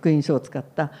福音書を使っ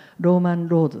たローマン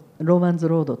ズ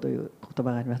ロードという言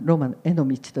葉があります。ローマンへの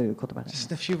道という言葉があります。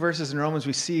Just a few verses in Romans,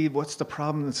 we see what's the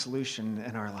problem and solution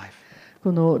in our life.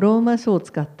 このローマ書を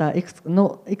使ったいくつ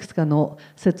かの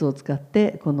説を使っ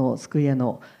てこの救いへ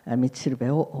の道しるべ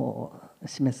を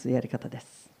示すやり方で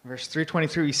す。Verse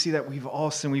 323, we see that we've all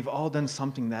sinned, we've all done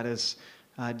something that has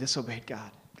disobeyed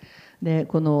God. で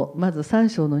このまず3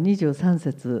章の23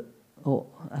節を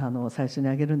最初に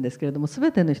挙げるんですけれども、す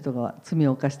べての人が罪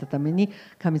を犯したために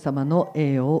神様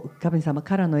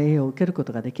からの栄誉を受けるこ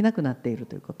とができなくなっている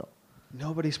ということ。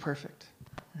Nobody's perfect.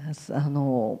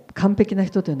 完璧な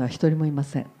人というのは一人もいま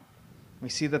せん。We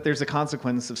see that there's a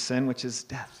consequence of sin, which is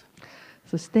death.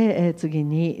 そして次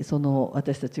に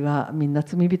私たちはみんな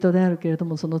罪人であるけれど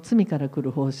も、その罪から来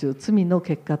る報酬、罪の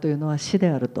結果というのは死で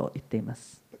あると言っていま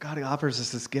す。But God offers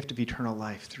us this gift of eternal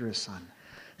life through His Son.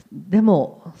 で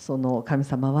もその神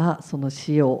様はその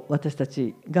死を私た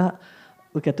ちが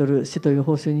受け取る死という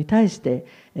報酬に対して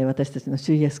私たちの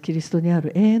主イエスキリストにあ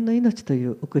る永遠の命とい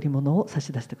う贈り物を差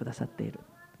し出してくださっている。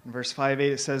In verse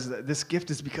 5-8 it says that this gift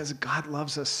is because God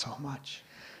loves us so much.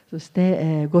 そし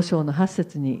て5章の8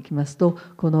節に行きますと、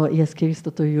このイエス・キリス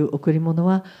トという贈り物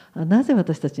はなぜ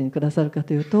私たちにくださるか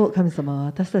というと、神様は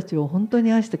私たちを本当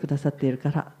に愛してくださっている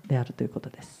からであるということ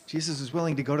です。Jesus is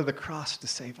willing to go to the cross to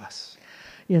save us.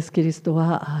 イエス・キリスト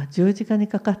は十字架に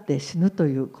かかって死ぬと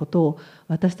いうことを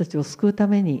私たちを救うた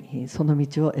めにその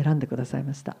道を選んでください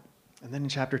ました。And then in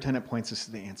chapter 10 it points us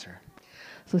to the answer.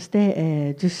 そし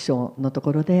て10章のと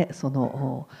ころで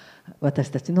私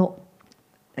たちの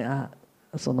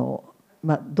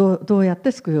どうやっ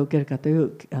て救いを受けるかとい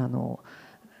う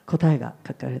答えが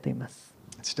書かれています。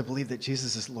It's to believe that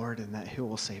Jesus is Lord and that He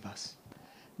will save us.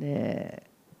 で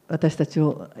私たち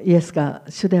をイエスが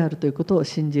主であるということを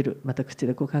信じる、また口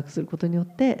で告白することによっ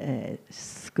て、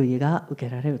救いが受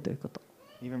けられるということ。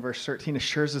Even verse 13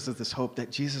 assures us of this hope that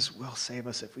Jesus will save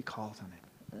us if we call on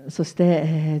Him. そし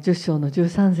て10章の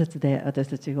13節で私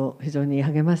たちを非常に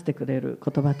励ましてくれる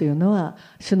言葉というのは、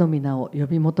主の皆を呼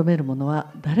び求める者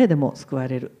は誰でも救わ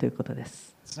れるということで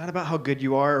す。It's not about how good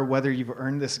you are or whether you've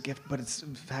earned this gift, but it's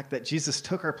the fact that Jesus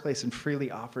took our place and freely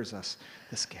offers us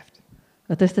this gift.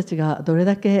 私たちがどれ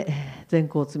だけ善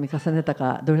行を積み重ねた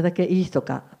か、どれだけいい人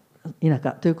か否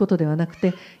かということではなく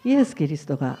て、イエス・キリス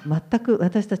トが全く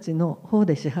私たちの方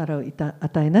で支払う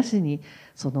値なしに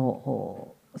そ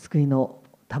の救いの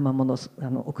賜物、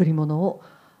贈り物を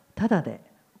ただで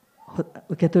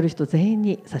受け取る人全員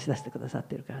に差し出してくださっ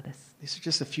ているからです。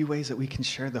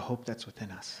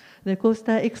で、こうし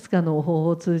たいくつかの方法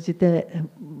を通じて、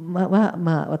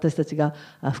私たちが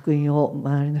福音を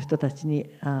周りの人たちに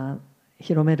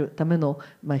広めるための、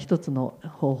一つの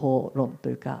方法論と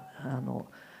いうか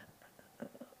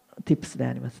tips で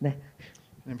ありますね。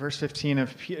In verse 15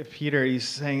 of Peter, he's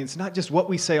saying it's not just what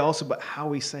we say also, but how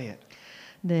we say it.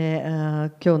 で、今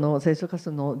日の聖書箇所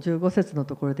の15節の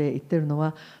ところで言ってるの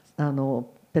は、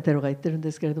ペテロが言ってるん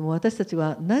ですけれども、私たち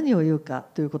は何を言うか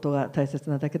ということが大切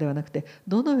なだけではなくて、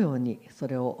どのようにそ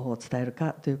れを伝える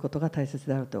かということが大切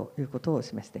であるということを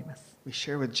示しています。We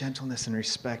share with gentleness and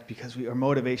respect because our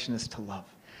motivation is to love.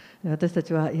 私た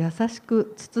ちは優し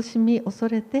く慎み恐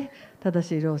れて正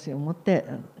しい良心を持って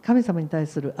神様に対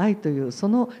する愛というそ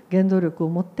の原動力を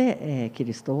持ってキ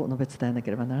リストを述べ伝えな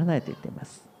ければならないと言っていま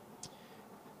す。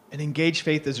An engaged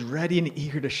faith is ready and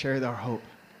eager to share our hope.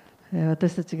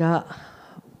 私たちが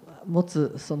持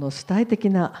つその主体的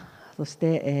なそし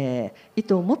て意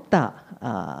図を持っ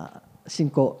た信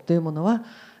仰というものは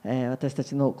私た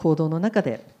ちの行動の中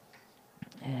で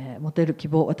持てる希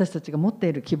望、私たちが持って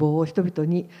いる希望を人々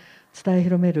に伝え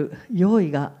広める用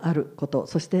意があること、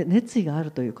そして熱意があ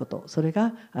るということ、それ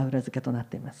が裏付けとなっ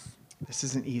ています。This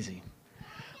isn't easy.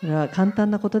 これは簡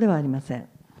単なことではありません。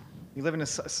We live in a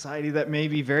society that may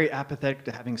be very apathetic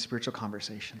to having spiritual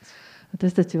conversations.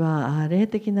 私たちは霊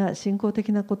的な信仰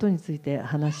的なことについて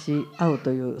話し合う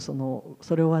というそ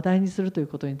れを話題にするという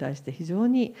ことに対して非常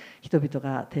に人々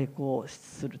が抵抗を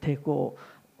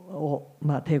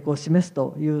示す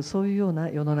というそういうような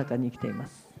世の中に生きていま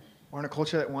す。We're in a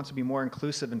culture that wants to be more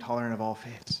inclusive and tolerant of all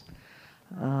faiths.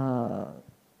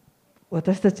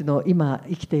 私たちの今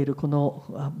生きているこ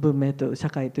の文明という社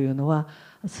会というのは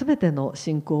全ての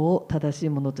信仰を正しい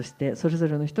ものとしてそれぞ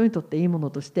れの人にとっていいもの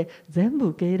として全部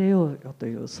受け入れようよと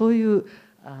いうそういう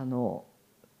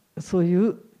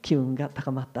機運が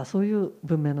高まったそういう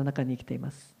文明の中に生きていま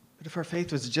す。But if our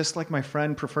faith was just like my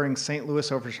friend preferring St.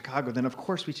 Louis over Chicago, then of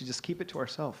course we should just keep it to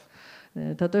ourselves.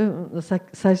 例えば最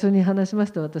初に話しま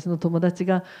した私の友達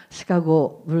がシカ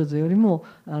ゴよりも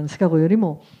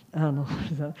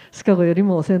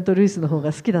セントルイスの方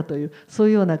が好きだというそう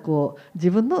いうような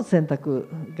自分の選択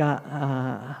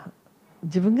が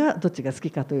自分がどっちが好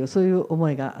きかというそういう思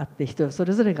いがあって人そ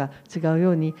れぞれが違う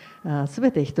ように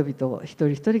全て人々一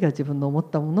人一人が自分の思っ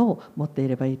たものを持ってい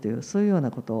ればいいというそういうよう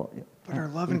なことを。But our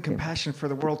love and compassion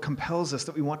for the world compels us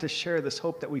that we want to share this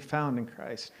hope that we found in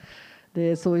Christ.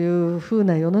 でそういうふう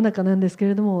な世の中なんですけ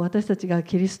れども私たちが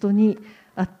キリストに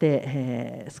あっ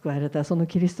て、救われたその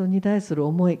キリストに対する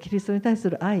思いキリストに対す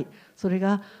る愛それ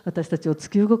が私たちを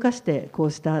突き動かしてこ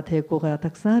うした抵抗がた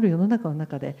くさんある世の中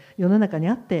に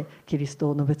あってキリス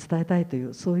トを述べ伝えたいとい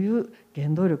うそういう原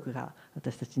動力が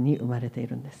私たちに生まれてい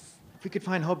るんです。If we could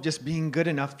find hope just being good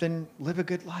enough, then live a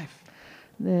good life.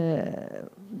 で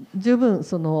十分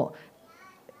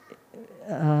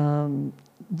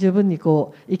十分に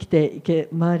生きていけ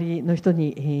周りの人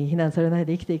に非難されない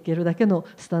で生きていけるだけの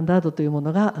スタンダードというも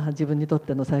のが自分にとっ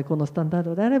ての最高のスタンダー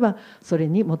ドであればそれ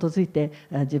に基づいて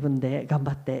自分で頑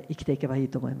張って生きていけばいい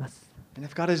と思います。And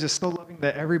if God is just so loving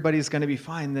that everybody's going to be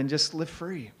fine, then just live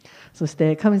free. そし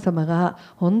て神様が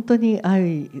本当に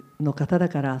愛の方だ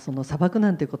からその裁くな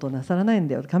んていうことをなさらないん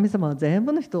だよ神様は全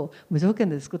部の人を無条件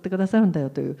で救ってくださるんだよ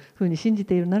というふうに信じ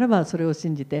ているならばそれを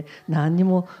信じて何に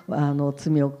も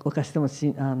罪を犯しても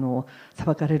裁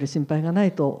かれる心配がな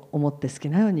いと思って好き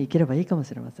なように生きればいいかも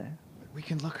しれません。We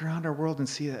can look around our world and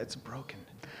see that it's broken.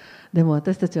 でも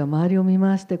私たちは周りを見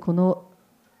回してこの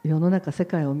世の中世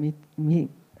界を見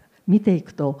てい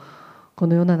くとこ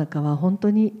の世の中は本当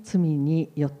に罪に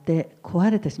よって壊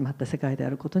れてしまった世界であ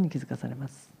ることに気づかされま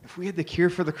す。If we had the cure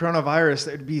for the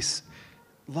coronavirus, that would be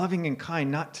loving and kind,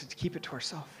 not to keep it to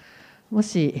ourselves. も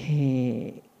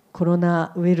し、コロ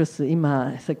ナウイルス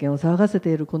今世間を騒がせ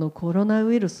ているこのコロナ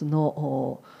ウイルス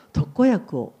の特効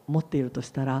薬を持っているとし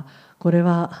たらこれ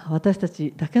は私た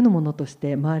ちだけのものとし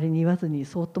て周りに言わずに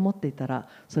そっと持っていたら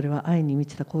それは愛に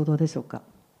満ちた行動でしょうか。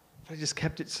I just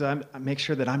kept it so I make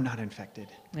sure that I'm not infected.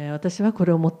 私はこ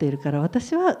れを持っているから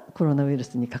私はコロナウイル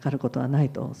スにかかることはない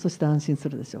とそして安心す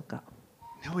るでしょうか。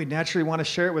No, we naturally want to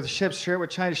share it with ships, share it with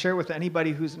China, share it with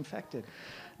anybody who's infected.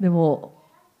 でも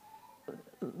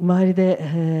周り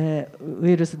で、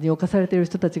ウイルスに侵されている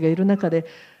人たちがいる中で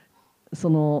そ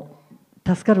の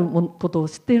助かることを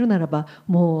知っているならば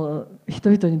もう人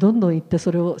々にどんどん言って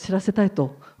それを知らせたい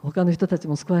と他の人たち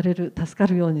も救われる、助か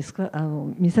るように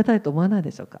見せたいと思わない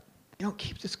でしょうか。You don't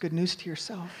keep this good news to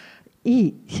yourself. い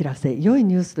い知らせ、良い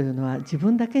ニュースというのは自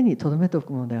分だけに留めてお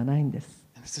くものではないんです。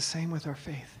And it's the same with our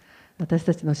faith. 私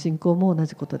たちの信仰も同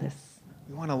じことです。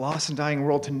We want a lost and dying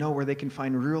world to know where they can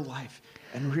find real life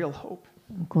and real hope.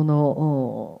 こ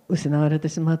の失われて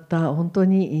しまった、本当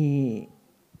に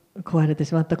壊れて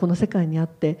しまったこの世界にあっ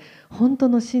て、本当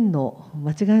の真の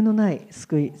間違いのない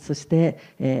救い、そし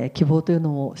て、希望という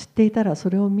のを知っていたら、そ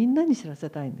れをみんなに知らせ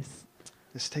たいんです。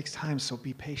This takes time, so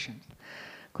be patient.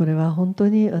 これは本当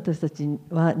に私たち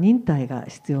は忍耐が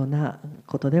必要な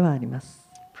ことではあります。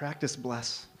Practice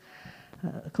bless.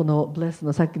 このブレス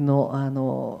のさっき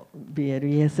の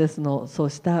BLESS のそう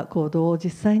した行動を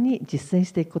実際に実践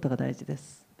していくことが大事で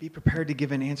す。Be prepared to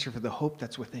give an answer for the hope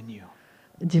that's within you.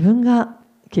 自分が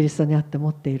キリストにあって持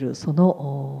っているそ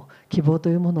の希望と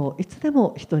いうものをいつで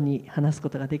も人に話すこ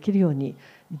とができるように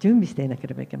準備していなけ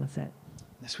ればいけません。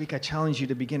This week, I challenge you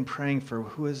to begin praying for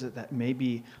who is it that may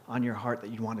be on your heart that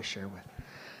you want to share with.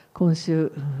 今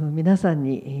週皆さん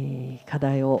に課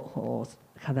題を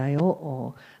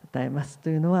与えますと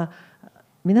いうのは、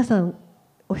皆さん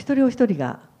お一人お一人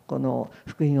がこの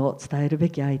福音を伝えるべ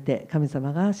き相手、神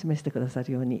様が示してくださ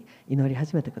るように祈り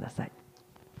始めてください。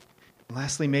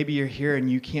Lastly, maybe you're here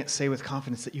and you can't say with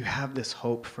confidence that you have this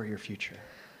hope for your future.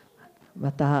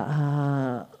 ま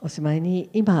たおしまいに、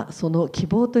今その希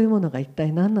望というものが一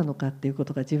体何なのかというこ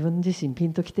とが自分自身ピ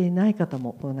ンときていない方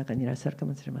もこの中にいらっしゃるか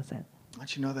もしれません。I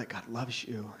want you to know that God loves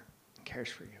you and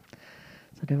cares for you.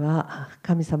 それは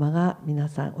神様が皆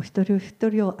さんお一人お一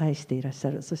人を愛していらっし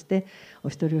ゃる、そしてお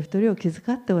一人お一人を気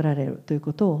遣っておられるという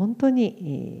ことを本当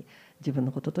に自分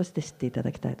のこととして知っていた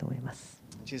だきたいと思います。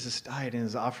Jesus died and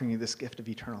is offering you this gift of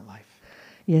eternal life.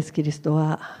 イエス・キリスト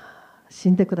は死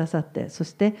んでくださって、そ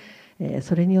して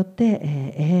それによって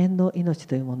永遠の命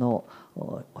というもの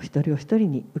をお一人お一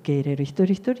人に受け入れる一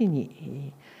人一人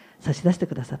に差し出して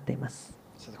くださっています。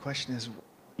So the question is,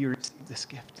 you receive this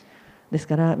gift. です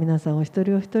から皆さんお一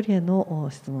人お一人への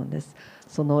質問です。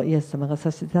そのイエス様が差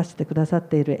し出してくださっ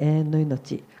ている永遠の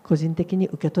命、個人的に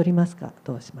受け取りますか、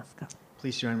どうしますか。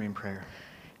 Please join me in prayer.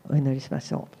 お祈りしま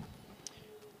しょ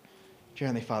う。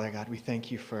 Dear Heavenly Father, God, we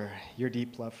thank you for your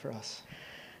deep love for us.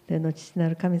 天の父な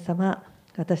る神様、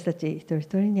私たち一人一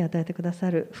人に与えてくださ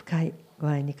る深いご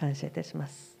愛に感謝いたしま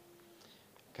す。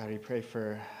 God, we pray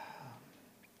for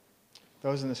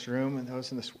those in this room and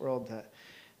those in this world that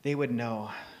they would know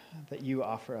that you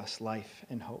offer us life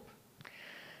and hope.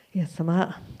 イエス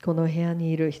様、この部屋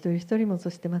にいる一人一人も、そ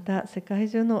してまた世界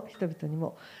中の人々に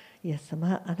も、イエス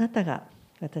様、あなたが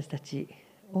私たち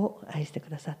を愛してく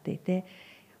ださっていて、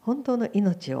本当の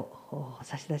命を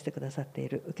差し出してくださってい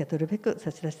る、受け取るべく差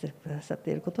し出してくださっ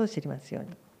ていることを知りますように。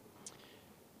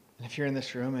And if you're in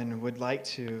this room and would like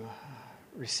to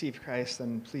receive Christ,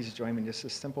 then please join me in just a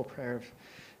simple prayer of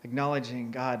acknowledging,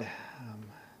 God,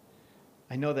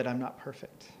 I know that I'm not perfect.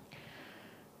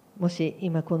 もし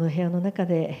今この部屋の中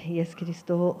でイエス・キリス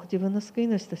トを自分の救い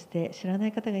主として知らな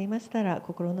い方がいましたら、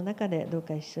心の中でどう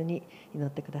か一緒に祈っ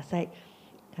てください。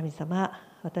神様、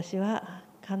私は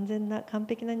完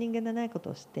璧な人間でないこ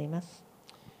とを知っています。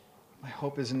My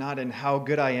hope is not in how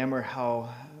good I am or how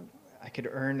I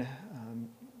could earn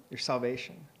your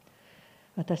salvation.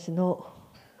 私の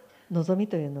望み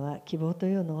というのは、希望と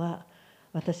いうのは、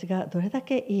私がどれだ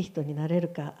けいい人になれる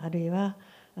か、あるいは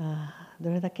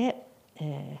どれだけ、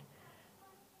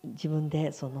自分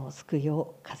でその救い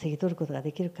を稼ぎ取ることが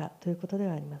できるかということで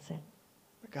はありません。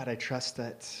But God, I trust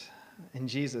that in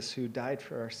Jesus, who died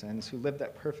for our sins, who lived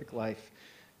that perfect life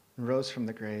and rose from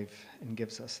the grave and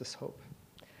gives us this hope.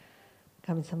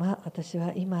 神様、私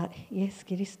は今イエス・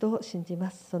キリストを信じ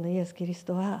ます。そのイエス・キリス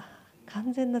トは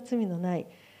完全な罪のない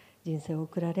人生を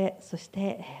送られ、そし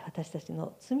て私たち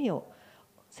の罪を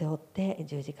背負って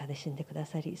十字架で死んでくだ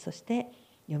さり、そして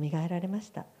よみがえられま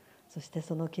した。そして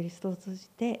そのキリストを通じ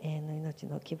て永遠の命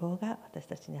の希望が私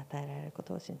たちに与えられるこ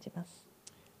とを信じます。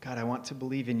God, I want to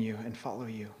believe in you and follow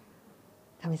you.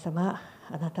 神様、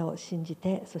あなたを信じ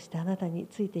て、そしてあなたに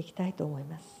ついていきたいと思い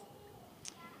ます。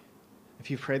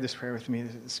If you prayed this prayer with me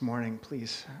this morning,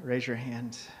 please raise your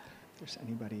hand. If there's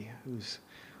anybody who's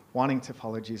wanting to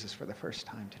follow Jesus for the first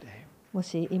time today. も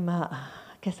し今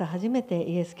朝初めて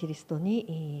イエス・キリスト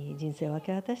に人生を明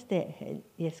け渡して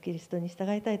イエス・キリストに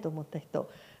従いたいと思った人、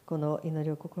この祈り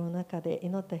を心の中で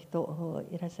祈った人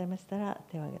いらっしゃいましたら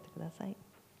手を挙げてください。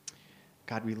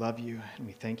God, we love you and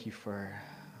we thank you for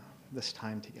this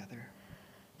time together.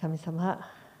 神様、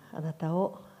あなた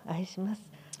を愛します。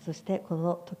そしてこ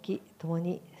の時、共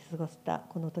に過ごした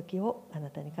この時をあな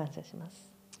たに感謝しま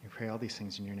す。We pray all these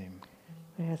things in your name.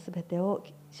 これらすべてを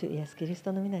主イエスキリス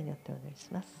トの皆によってお祈りし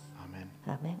ます。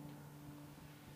Amen. アーメン。